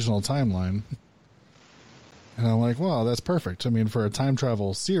the original timeline. And I'm like, wow, that's perfect. I mean, for a time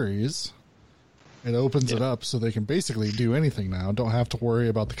travel series, it opens it up so they can basically do anything now. Don't have to worry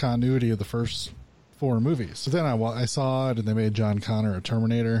about the continuity of the first 4 movies. So then I saw it, and they made John Connor a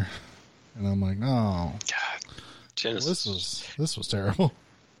Terminator, and I'm like, oh, God, Genesis. This was terrible.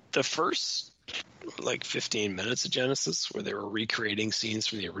 The first like 15 minutes of Genesis, where they were recreating scenes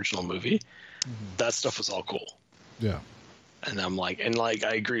from the original movie, that stuff was all cool. Yeah. And I'm like,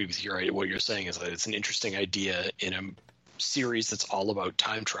 I agree with you. Right? What you're saying is that it's an interesting idea in a series that's all about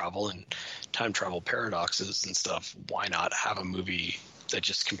time travel and time travel paradoxes and stuff. Why not have a movie that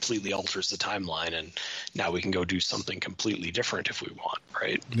just completely alters the timeline, and now we can go do something completely different if we want,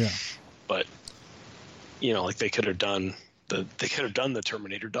 right? Yeah. But you know, like they could have done the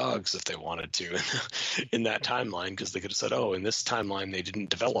Terminator dogs if they wanted to in that timeline, because they could have said, oh, in this timeline they didn't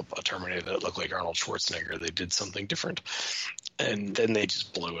develop a Terminator that looked like Arnold Schwarzenegger. They did something different, and then they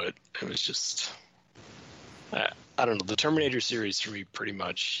just blew it. It was just, I don't know. The Terminator series, for me, pretty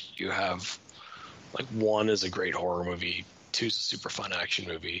much, you have like 1 is a great horror movie, 2 is a super fun action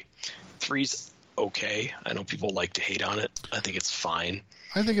movie, 3's okay. I know people like to hate on it. I think it's fine.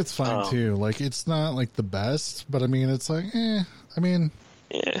 I think it's fine too. Like, it's not like the best, but I mean, it's like, I mean,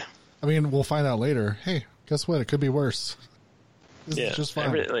 we'll find out later. Hey, guess what? It could be worse. This is just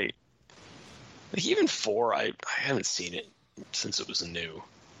fine. Like even 4, I haven't seen it since it was new,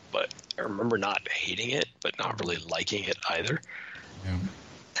 but I remember not hating it, but not really liking it either. Yeah.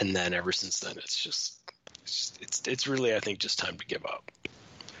 And then ever since then, it's really, I think, just time to give up.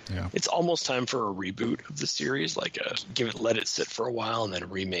 Yeah. It's almost time for a reboot of the series, like let it sit for a while and then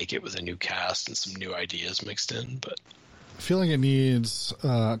remake it with a new cast and some new ideas mixed in. But I feel like it needs,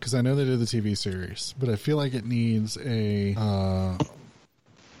 because I know they did the TV series, but I feel like it needs a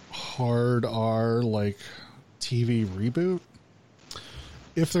hard R, like, TV reboot.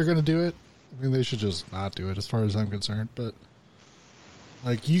 If they're going to do it, I mean, they should just not do it as far as I'm concerned, but,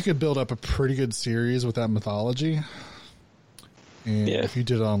 like, you could build up a pretty good series with that mythology, and if you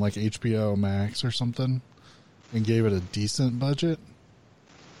did it on, like, HBO Max or something, and gave it a decent budget,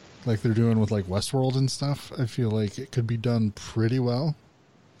 like they're doing with like Westworld and stuff, I feel like it could be done pretty well.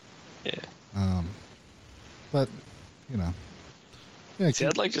 Yeah. But you know, yeah. See,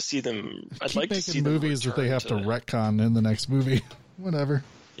 I'd like to see them. I'd like to see movies that they have to retcon in the next movie. Whatever.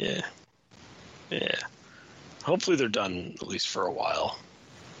 Yeah. Yeah. Hopefully they're done at least for a while.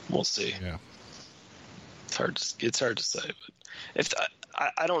 We'll see. Yeah. It's hard to say, but if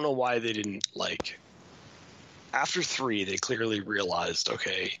I don't know why they didn't like. After 3, they clearly realized,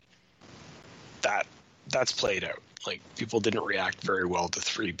 okay, that's played out. Like, people didn't react very well to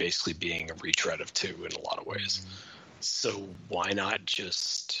 3 basically being a retread of 2 in a lot of ways. So why not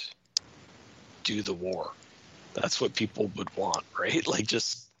just do the war? That's what people would want, right? Like,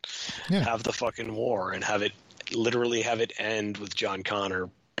 just have the fucking war and literally have it end with John Connor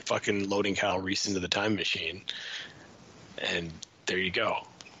fucking loading Kyle Reese into the time machine. And there you go.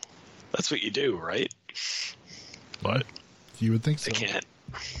 That's what you do, right? But you would think so. They can't.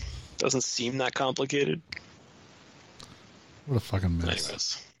 Doesn't seem that complicated. What a fucking mess.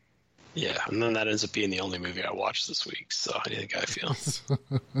 Anyways. Yeah, and then that ends up being the only movie I watched this week, so how do you think I feel?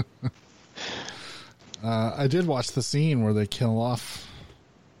 I did watch the scene where they kill off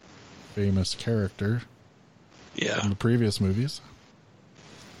famous character in the previous movies.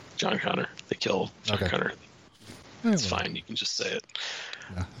 John Connor. They kill John Connor. It's fine, you can just say it.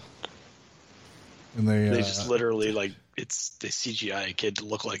 Yeah. And they just literally, like, they CGI a kid to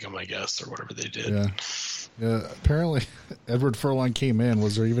look like him, I guess, or whatever they did. Yeah. Apparently, Edward Furlong came in.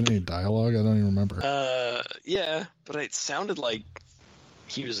 Was there even any dialogue? I don't even remember. Yeah, but it sounded like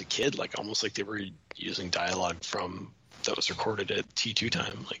he was a kid, like almost like they were using dialogue that was recorded at T2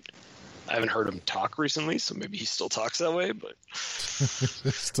 time. Like, I haven't heard him talk recently, so maybe he still talks that way, but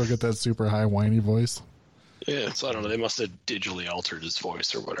still get that super high whiny voice. Yeah, so I don't know. They must have digitally altered his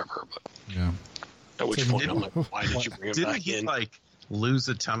voice or whatever. But yeah. At which point I'm like, why did you bring him back in? Didn't he like lose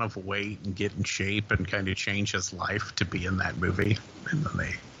a ton of weight and get in shape and kind of change his life to be in that movie? And then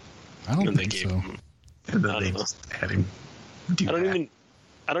I don't think so. And then they just had him do that.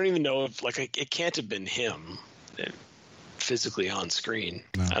 I don't even know if, like, it can't have been him physically on screen.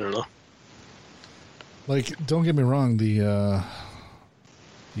 No. I don't know. Like, don't get me wrong, the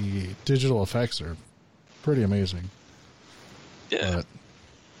digital effects are pretty amazing. Yeah.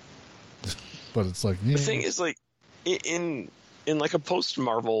 But it's like, the thing is, like, in like a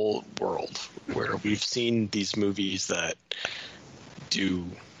post-Marvel world where we've seen these movies that do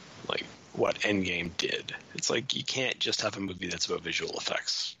like what Endgame did, it's like you can't just have a movie that's about visual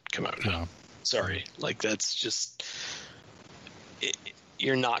effects come out now. Sorry, like that's just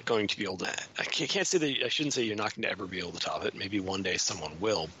you're not going to be able to. I can't say that. I shouldn't say you're not going to ever be able to top it. Maybe one day someone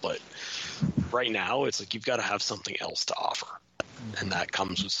will, but right now it's like you've got to have something else to offer. And that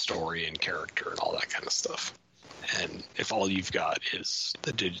comes with story and character and all that kind of stuff. And if all you've got is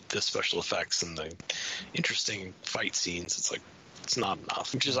the special effects and the interesting fight scenes, it's like, it's not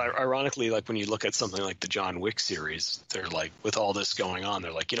enough. Which is ironically, like when you look at something like the John Wick series, they're like, with all this going on,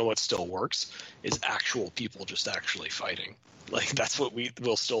 they're like, you know what still works is actual people just actually fighting. Like, that's what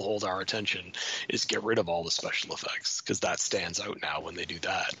will still hold our attention, is get rid of all the special effects, because that stands out now when they do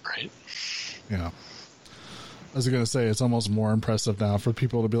that, right? Yeah. I was going to say, it's almost more impressive now for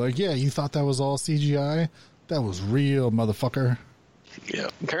people to be like, yeah, you thought that was all CGI? That was real, motherfucker. Yeah.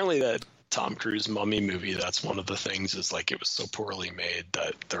 Apparently that Tom Cruise Mummy movie, that's one of the things, is like it was so poorly made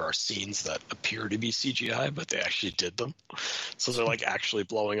that there are scenes that appear to be CGI, but they actually did them. So they're like actually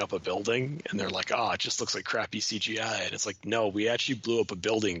blowing up a building, and they're like, it just looks like crappy CGI. And it's like, no, we actually blew up a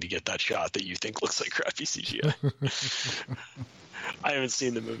building to get that shot that you think looks like crappy CGI. I haven't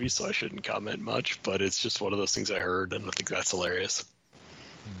seen the movie, so I shouldn't comment much, but it's just one of those things I heard, and I think that's hilarious.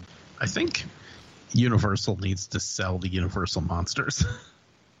 I think Universal needs to sell the Universal monsters.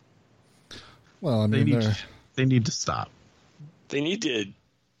 Well, I mean, they need to stop. They need to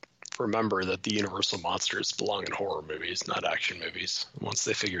remember that the Universal monsters belong in horror movies, not action movies. Once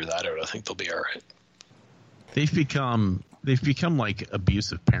they figure that out, I think they'll be all right. They've become like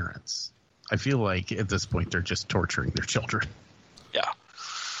abusive parents. I feel like at this point they're just torturing their children. Yeah.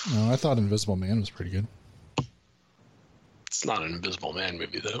 No, I thought Invisible Man was pretty good. It's not an Invisible Man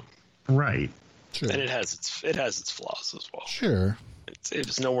movie, though. Right. Sure. And it has its flaws as well. Sure. It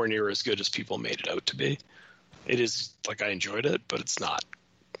was nowhere near as good as people made it out to be. It is, like, I enjoyed it, but it's not.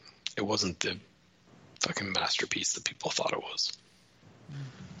 It wasn't the fucking masterpiece that people thought it was.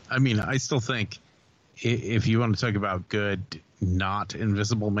 I mean, I still think if you want to talk about good, not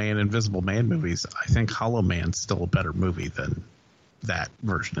Invisible Man movies, I think Hollow Man's still a better movie than that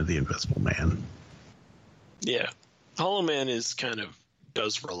version of the Invisible Man. Yeah. Hollow Man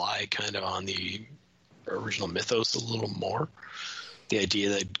does rely kind of on the original mythos a little more. The idea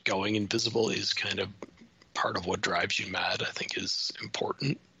that going invisible is kind of part of what drives you mad, I think, is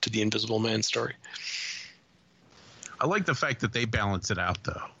important to the Invisible Man story. I like the fact that they balance it out,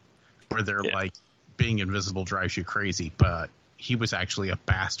 though, where they're like, being invisible drives you crazy, but he was actually a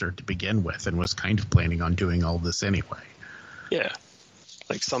bastard to begin with and was kind of planning on doing all this anyway. Yeah.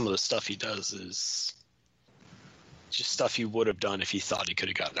 Like, some of the stuff he does is just stuff he would have done if he thought he could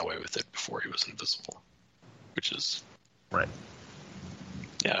have gotten away with it before he was invisible, which is... Right.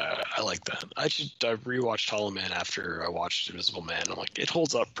 Yeah, I like that. I rewatched Hollow Man after I watched Invisible Man. I'm like, it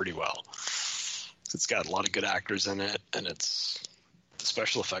holds up pretty well. It's got a lot of good actors in it, and the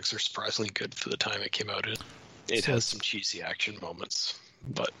special effects are surprisingly good for the time it came out in. It has some cheesy action moments,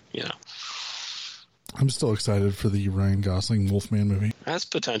 but, you know. I'm still excited for the Ryan Gosling Wolfman movie. It has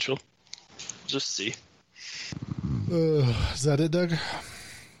potential. Just see. Is that it, Doug?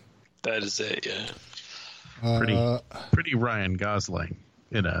 That is it, yeah. Pretty Ryan Gosling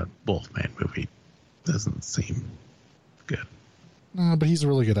in a Wolfman movie doesn't seem good. But he's a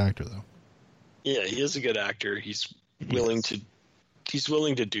really good actor, though. Yeah, he is a good actor. He's willing to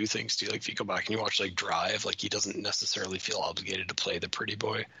do things too. Like, if you go back and you watch like Drive, like, he doesn't necessarily feel obligated to play the pretty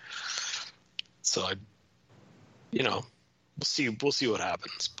boy. So we'll see what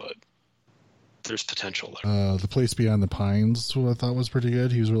happens, but there's potential there. The Place Beyond the Pines, what I thought was pretty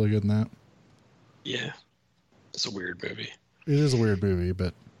good. He was really good in that. Yeah. It's a weird movie. It is a weird movie,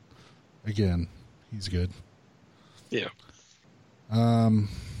 but again, he's good. Yeah.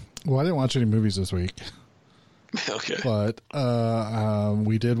 Well, I didn't watch any movies this week. Okay. But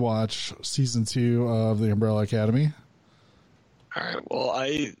we did watch season 2 of The Umbrella Academy. All right. Well,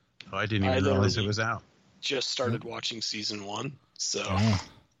 I didn't even realize it was out. Just started watching season 1, so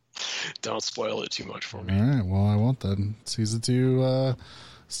don't spoil it too much for me. All right. Well, I won't then. Season 2,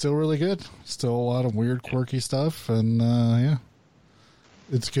 still really good. Still a lot of weird, quirky stuff, and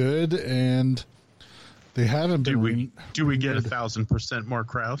it's good. And they haven't been. Do we get 1,000% more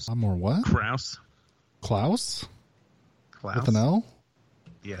Kraus? More what? Kraus. Klaus? Klaus? With an L?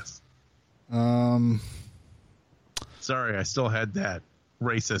 Yes. Sorry, I still had that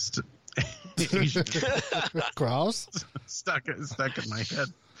racist Kraus? stuck in my head.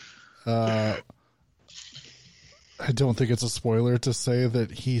 I don't think it's a spoiler to say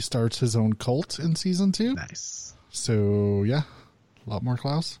that he starts his own cult in season 2. Nice. So, yeah, a lot more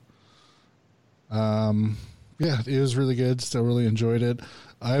Klaus. Yeah, it was really good. Still really enjoyed it.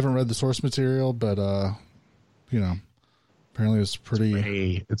 I haven't read the source material, but, apparently it's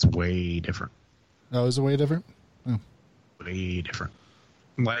pretty... It's way different. Oh, is it way different? Oh. Way different.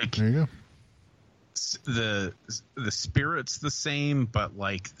 Like, there you go. The spirit's the same, but,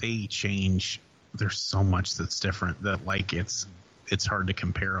 like, they change. There's so much that's different that, like, it's hard to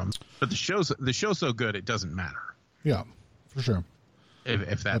compare them. But the show's so good, it doesn't matter. Yeah, for sure.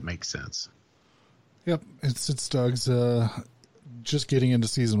 If that makes sense. Yep, it's Doug's just getting into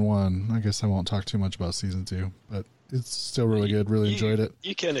season 1. I guess I won't talk too much about season 2, but it's still really good. Really enjoyed it.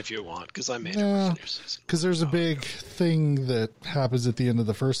 You can if you want, because I made it for season. Because there's a big thing that happens at the end of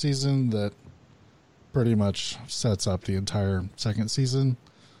the first season that pretty much sets up the entire second season.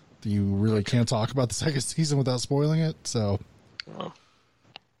 You really can't talk about the second season without spoiling it. So,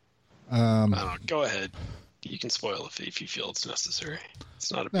 I don't know. Go ahead. You can spoil it if you feel it's necessary.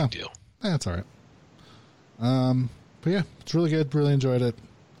 It's not a big deal. That's all right. But yeah, it's really good. Really enjoyed it.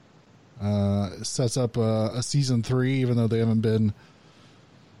 It sets up a season 3, even though they haven't been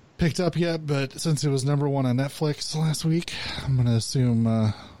picked up yet. But since it was number 1 on Netflix last week, I'm going to assume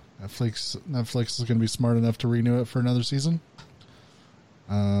Netflix is going to be smart enough to renew it for another season.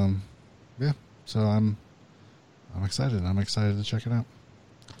 Yeah, so I'm excited. I'm excited to check it out.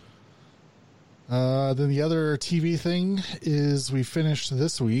 Then the other TV thing is we finished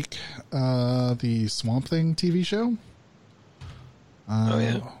this week the Swamp Thing TV show.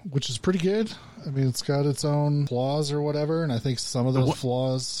 Which is pretty good. I mean, it's got its own flaws or whatever, and I think some of those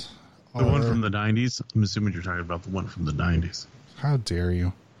flaws are... The one from the 90s? I'm assuming you're talking about the one from the 90s. How dare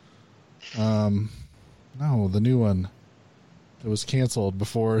you? No, the new one. It was canceled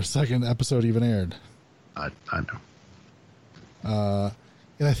before a second episode even aired. I know.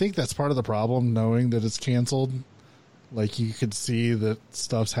 And I think that's part of the problem, knowing that it's canceled. Like, you could see that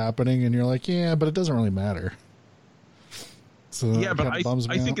stuff's happening, and you're like, yeah, but it doesn't really matter. So yeah, but I think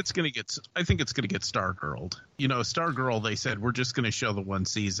out. it's gonna get Stargirled. You know, Stargirl. They said we're just gonna show the one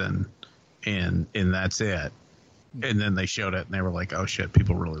season, and that's it. And then they showed it, and they were like, "Oh shit,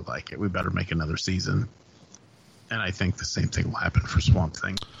 people really like it. We better make another season." And I think the same thing will happen for Swamp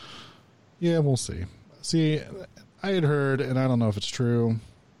Thing. Yeah, we'll see. See, I had heard, and I don't know if it's true.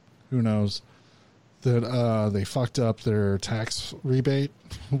 Who knows? That they fucked up their tax rebate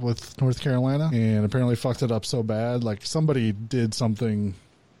with North Carolina, and apparently fucked it up so bad, like somebody did something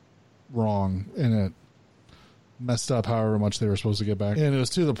wrong and it messed up however much they were supposed to get back. And it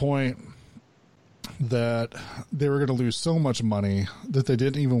was to the point that they were going to lose so much money that they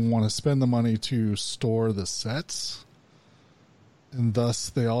didn't even want to spend the money to store the sets. And thus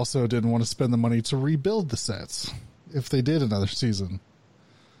they also didn't want to spend the money to rebuild the sets if they did another season.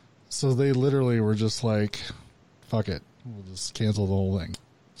 So they literally were just like, fuck it. We'll just cancel the whole thing.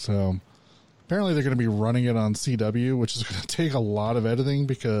 So apparently they're going to be running it on CW, which is going to take a lot of editing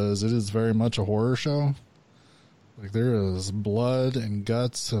because it is very much a horror show. Like there is blood and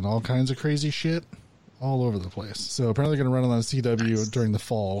guts and all kinds of crazy shit all over the place. So apparently they're going to run it on CW during the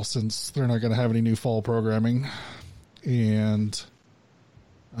fall since they're not going to have any new fall programming. And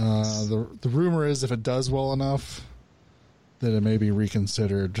the rumor is if it does well enough, that it may be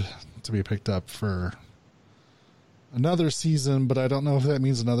reconsidered to be picked up for another season, but I don't know if that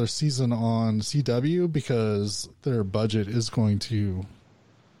means another season on CW because their budget is going to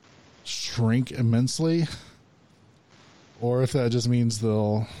shrink immensely, or if that just means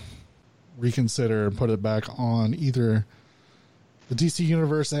they'll reconsider and put it back on either the DC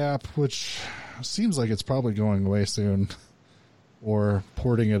Universe app, which seems like it's probably going away soon, or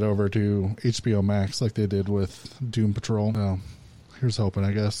porting it over to HBO Max like they did with Doom Patrol. So, here's hoping,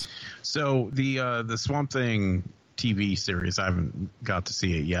 I guess. So the Swamp Thing TV series, I haven't got to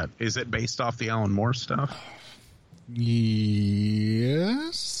see it yet. Is it based off the Alan Moore stuff? Yes.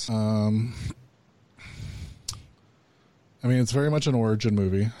 I mean, it's very much an origin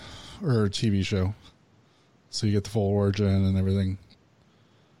movie or TV show. So you get the full origin and everything.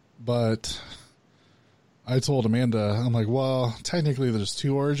 But I told Amanda, I'm like, well, technically there's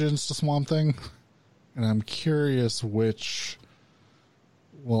two origins to Swamp Thing, and I'm curious which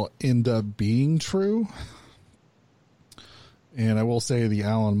will end up being true. And I will say the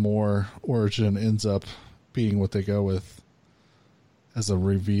Alan Moore origin ends up being what they go with as a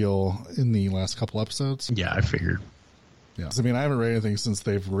reveal in the last couple episodes. Yeah, I figured. Yeah. I mean, I haven't read anything since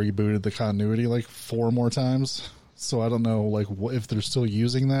they've rebooted the continuity like 4 more times. So I don't know like if they're still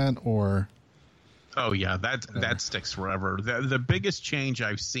using that or... Oh yeah, that sticks forever. The biggest change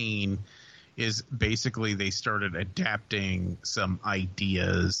I've seen is basically they started adapting some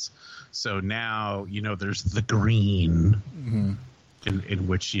ideas. So now, you know, there's the green, in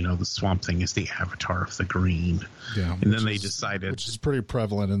which, you know, the Swamp Thing is the avatar of the green. Yeah, and then they decided, which is pretty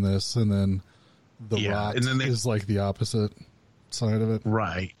prevalent in this, and then the rot and then is like the opposite side of it.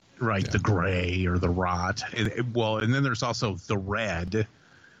 Right, yeah. The gray or the rot. And then there's also the red,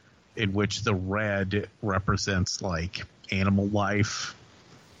 in which the red represents like animal life.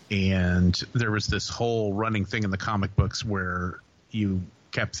 And there was this whole running thing in the comic books where you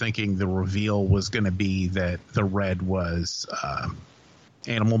kept thinking the reveal was going to be that the red was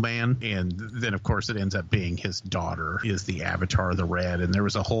Animal Man. And then, of course, it ends up being his daughter is the avatar of the red. And there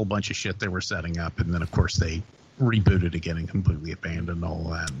was a whole bunch of shit they were setting up. And then, of course, they rebooted again and completely abandoned all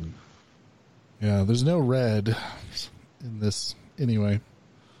that. Yeah, there's no red in this anyway.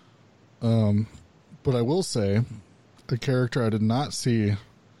 But I will say a character I did not see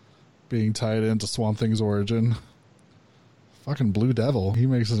being tied into Swamp Thing's origin, fucking Blue Devil. He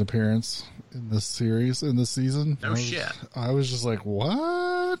makes an appearance in this series, in this season. No shit. I was just like,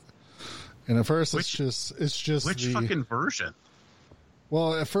 what? And at first it's just which fucking version?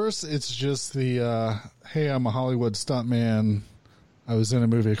 Well, at first it's just the, hey, I'm a Hollywood stuntman. I was in a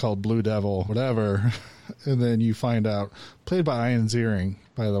movie called Blue Devil, whatever. And then you find out, played by Ian Ziering,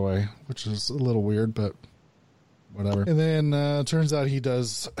 by the way, which is a little weird, but whatever. And then turns out he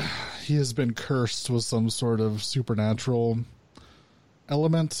has been cursed with some sort of supernatural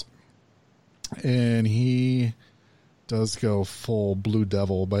element, and he does go full Blue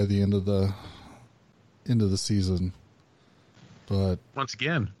Devil by the end of the season. But once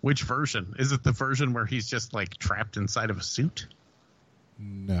again, which version? Is it the version where he's just like trapped inside of a suit?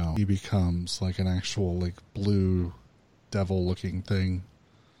 No, he becomes like an actual like blue devil looking thing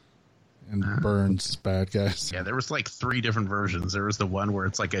and burns bad guys. Yeah, there was like 3 different versions. There was the one where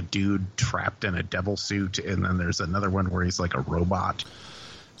it's like a dude trapped in a devil suit, and then there's another one where he's like a robot.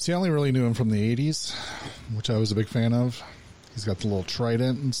 See, I only really knew him from the 80s, which I was a big fan of. He's got the little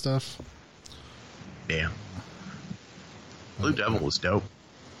trident and stuff. Yeah. Blue Devil was dope.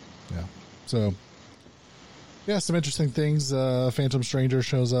 Yeah. So, yeah, some interesting things. Phantom Stranger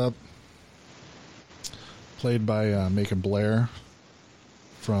shows up, played by Macon Blair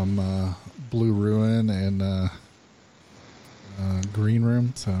from Blue Ruin and Green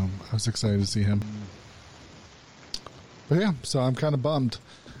Room. So I was excited to see him. But yeah, so I'm kind of bummed.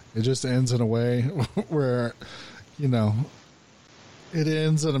 It just ends in a way where, you know, it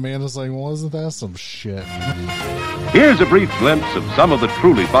ends and Amanda's like, well, isn't that some shit? Here's a brief glimpse of some of the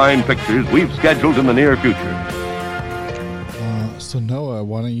truly fine pictures we've scheduled in the near future. So Noah,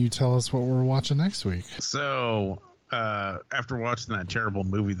 why don't you tell us what we're watching next week? So, after watching that terrible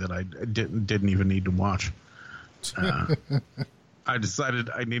movie that I didn't even need to watch, I decided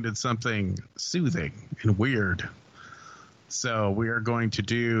I needed something soothing and weird. So we are going to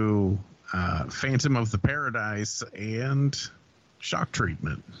do Phantom of the Paradise and Shock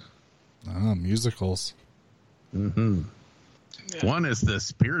Treatment. Oh, musicals. Mm-hmm. Yeah. One is the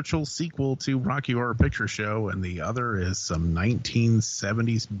spiritual sequel to Rocky Horror Picture Show, and the other is some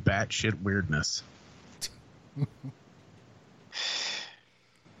 1970s batshit weirdness. I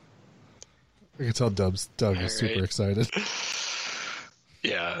can tell Doug is super excited.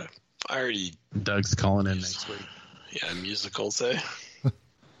 Yeah, Doug's calling in next week. Yeah, musicals, eh?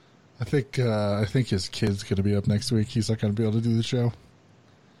 I think his kid's going to be up next week. He's not going to be able to do the show.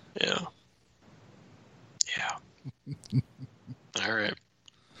 Yeah. All right.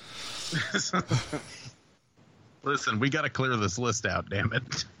 Listen, we got to clear this list out, damn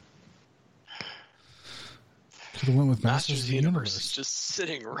it. Could have went with Masters of the Universe. Is just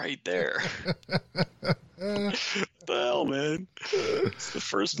sitting right there. The hell, man? It's the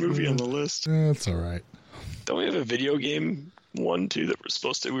first movie on the list. That's all right. Don't we have a video game one too that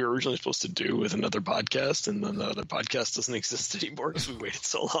we were originally supposed to do with another podcast, and then the other podcast doesn't exist anymore because we waited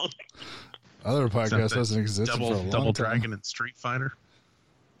so long? Other podcast doesn't exist for a long time. Double Dragon and Street Fighter.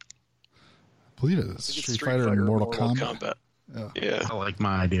 I believe it is Street Fighter and Mortal Kombat. Yeah, I like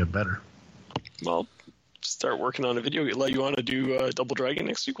my idea better. Well, start working on a video game. Like, you want to do Double Dragon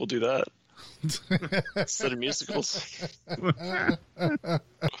next week? We'll do that instead of musicals. We'll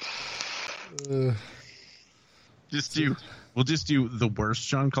just do the worst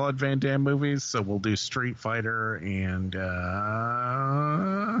Jean-Claude Van Damme movies. So we'll do Street Fighter and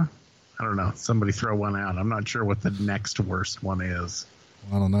I don't know. Somebody throw one out. I'm not sure what the next worst one is.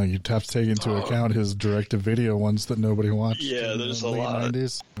 I don't know. You'd have to take into account his direct-to-video ones that nobody watched. Yeah, there's a lot.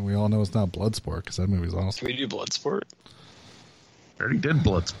 90s. And we all know it's not Bloodsport because that movie's awesome. Can we do Bloodsport? I already did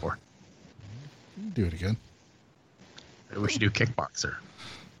Bloodsport. Do it again. Maybe we should do Kickboxer.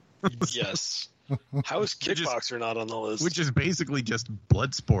 Yes. How is Kickboxer not on the list? Which is basically just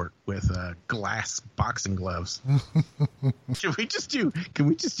Bloodsport with glass boxing gloves. Can we just do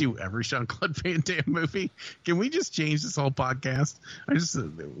every Jean-Claude Van Damme movie? Can we just change this whole podcast?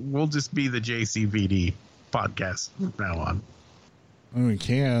 We'll just be the JCVD podcast from now on. Well, we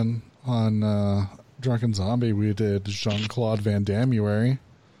can. On Drunken Zombie, we did Jean-Claude Van Damme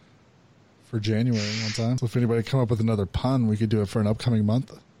for January one time. So if anybody come up with another pun, we could do it for an upcoming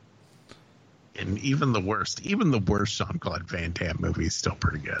month. And even the worst Jean-Claude Van Damme movie is still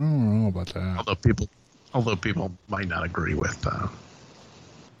pretty good. I don't know about that. Although people might not agree with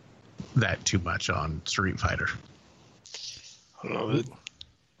that too much on Street Fighter. I don't know.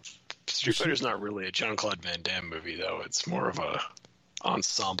 Street Fighter's not really a Jean-Claude Van Damme movie, though. It's more of a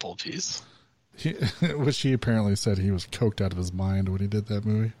ensemble piece. Which he apparently said he was coked out of his mind when he did that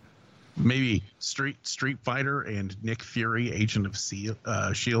movie. Maybe Street Fighter and Nick Fury, Agent of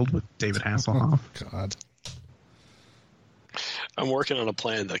S.H.I.E.L.D. with David Hasselhoff. Oh, God. I'm working on a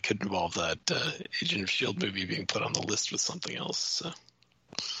plan that could involve that Agent of S.H.I.E.L.D. movie being put on the list with something else. So.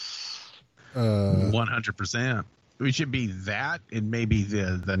 100%. We should be that and maybe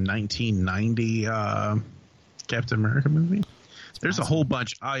the 1990 Captain America movie. There's a whole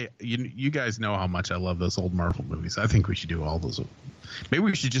bunch. You guys know how much I love those old Marvel movies. I think we should do all those. Maybe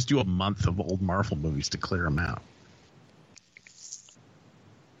we should just do a month of old Marvel movies to clear them out.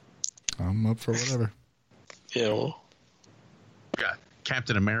 I'm up for whatever. Yeah, well. We got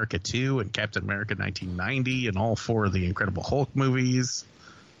Captain America 2 and Captain America 1990 and all 4 of the Incredible Hulk movies.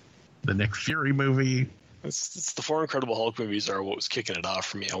 The Nick Fury movie. It's the 4 Incredible Hulk movies are what was kicking it off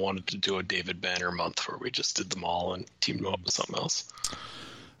for me. I wanted to do a David Banner month where we just did them all and teamed them up with something else.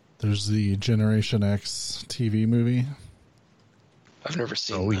 There's the Generation X TV movie. I've never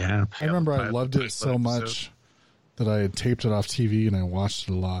seen that. Oh, yeah. I remember I loved it so much that I had taped it off TV and I watched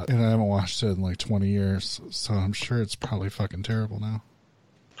it a lot. And I haven't watched it in like 20 years. So I'm sure it's probably fucking terrible now.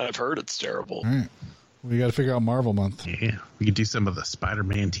 I've heard it's terrible. All right. We got to figure out Marvel month. Yeah. We could do some of the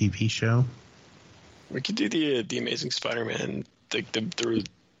Spider-Man TV show. We could do the Amazing Spider-Man, the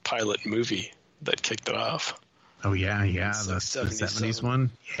pilot movie that kicked it off. Oh yeah, It's the like 70s one.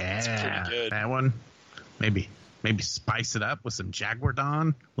 Yeah, It's pretty good. that one. Maybe spice it up with some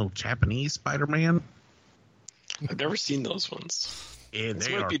Jaguardon, little Japanese Spider-Man. I've never seen those ones. Yeah, Those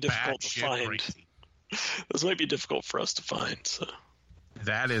they might are be difficult to batshit find. crazy. Those might be difficult for us to find. So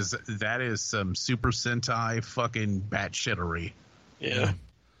That is some Super Sentai fucking batshittery. yeah.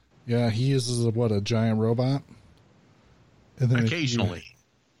 Yeah, he uses a giant robot. And then Occasionally.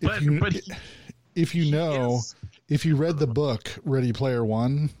 if you read the book Ready Player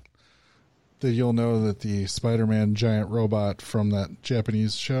One, then you'll know that the Spider-Man giant robot from that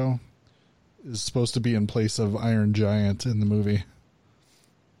Japanese show is supposed to be in place of Iron Giant in the movie.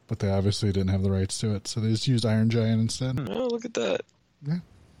 But they obviously didn't have the rights to it, so they just used Iron Giant instead. Oh, look at that. Yeah.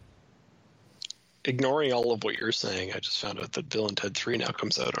 Ignoring all of what you're saying, I just found out that Bill and Ted 3 now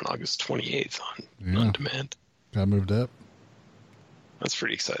comes out on August 28th on demand. Got moved up. That's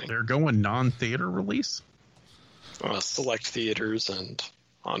pretty exciting. They're going non-theater release? Select theaters and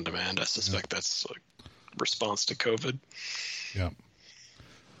on demand. I suspect that's a response to COVID. Yeah.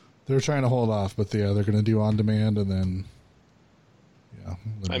 They're trying to hold off, but they're going to do on demand and then. Yeah.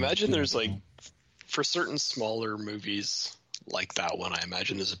 I imagine there's for certain smaller movies like that one, I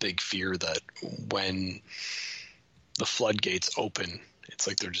imagine there's a big fear that when the floodgates open, it's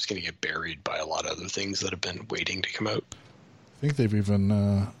like they're just going to get buried by a lot of other things that have been waiting to come out. I think they've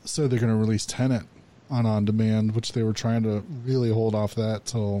even said they're going to release Tenet on demand, which they were trying to really hold off that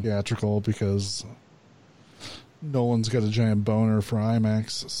till theatrical because Nolan's got a giant boner for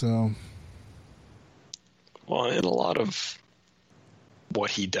IMAX. So, well, and a lot of what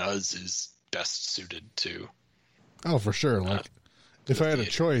he does is best suited to. Oh, for sure. Like, if I had a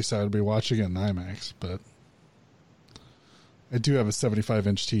choice, I would be watching it in IMAX, but I do have a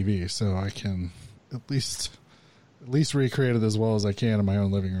 75-inch TV, so I can at least recreate it as well as I can in my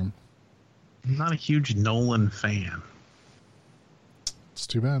own living room. I'm not a huge Nolan fan. It's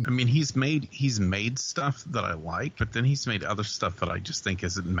too bad. I mean, he's made stuff that I like, but then he's made other stuff that I just think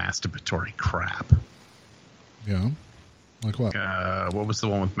is masturbatory crap. Yeah. Like what? What was the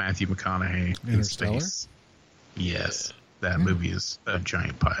one with Matthew McConaughey in space? Yes. That movie is a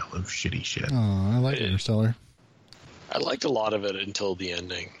giant pile of shitty shit. Oh, I like Interstellar. I liked a lot of it until the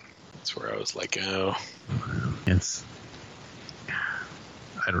ending. That's where I was like, oh.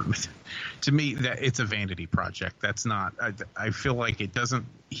 I don't. To me, it's a vanity project. That's not. I feel like it doesn't.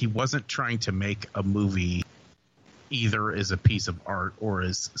 He wasn't trying to make a movie either as a piece of art or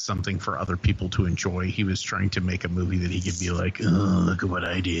as something for other people to enjoy. He was trying to make a movie that he could be like, oh, look at what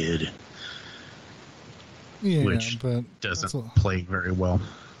I did. Yeah, which but doesn't play very well.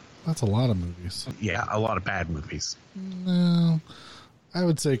 That's a lot of movies. Yeah, a lot of bad movies. No, I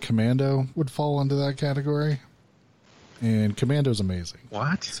would say Commando would fall into that category. And Commando's amazing.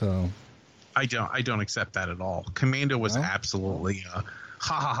 What? So I don't accept that at all. Commando was absolutely ha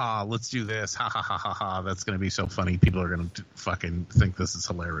ha ha, let's do this. Ha ha ha ha ha. That's going to be so funny. People are going to fucking think this is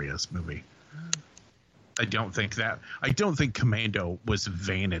hilarious movie. I don't think Commando was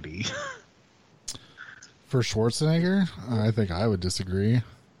vanity. For Schwarzenegger, I think I would disagree.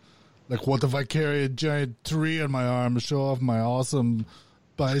 Like, what if I carry a giant tree on my arm to show off my awesome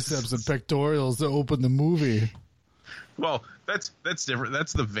biceps and pectorals to open the movie? Well, that's different.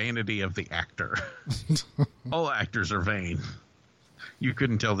 That's the vanity of the actor. All actors are vain. You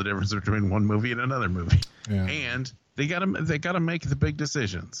couldn't tell the difference between one movie and another movie. Yeah. And they got to make the big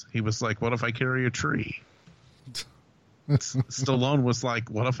decisions. He was like, "What if I carry a tree?" Stallone was like,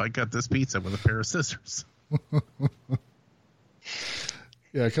 "What if I cut this pizza with a pair of scissors?"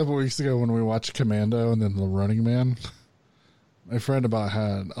 Yeah, a couple weeks ago when we watched Commando and then The Running Man, my friend about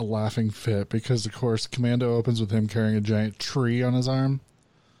had a laughing fit because, of course, Commando opens with him carrying a giant tree on his arm.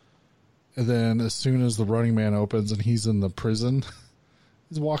 And then as soon as The Running Man opens and he's in the prison,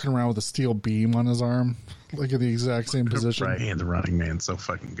 he's walking around with a steel beam on his arm, like in the exact same position. Right, and The Running Man's so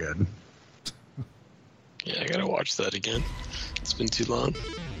fucking good. Yeah, I gotta watch that again. It's been too long.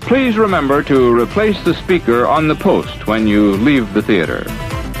 Please remember to replace the speaker on the post when you leave the theater.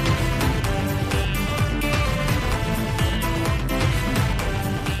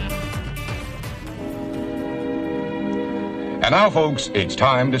 And now, folks, it's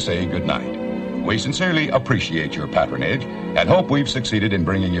time to say goodnight. We sincerely appreciate your patronage and hope we've succeeded in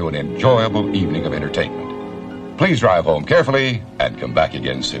bringing you an enjoyable evening of entertainment. Please drive home carefully and come back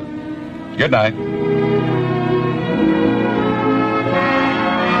again soon. Good night.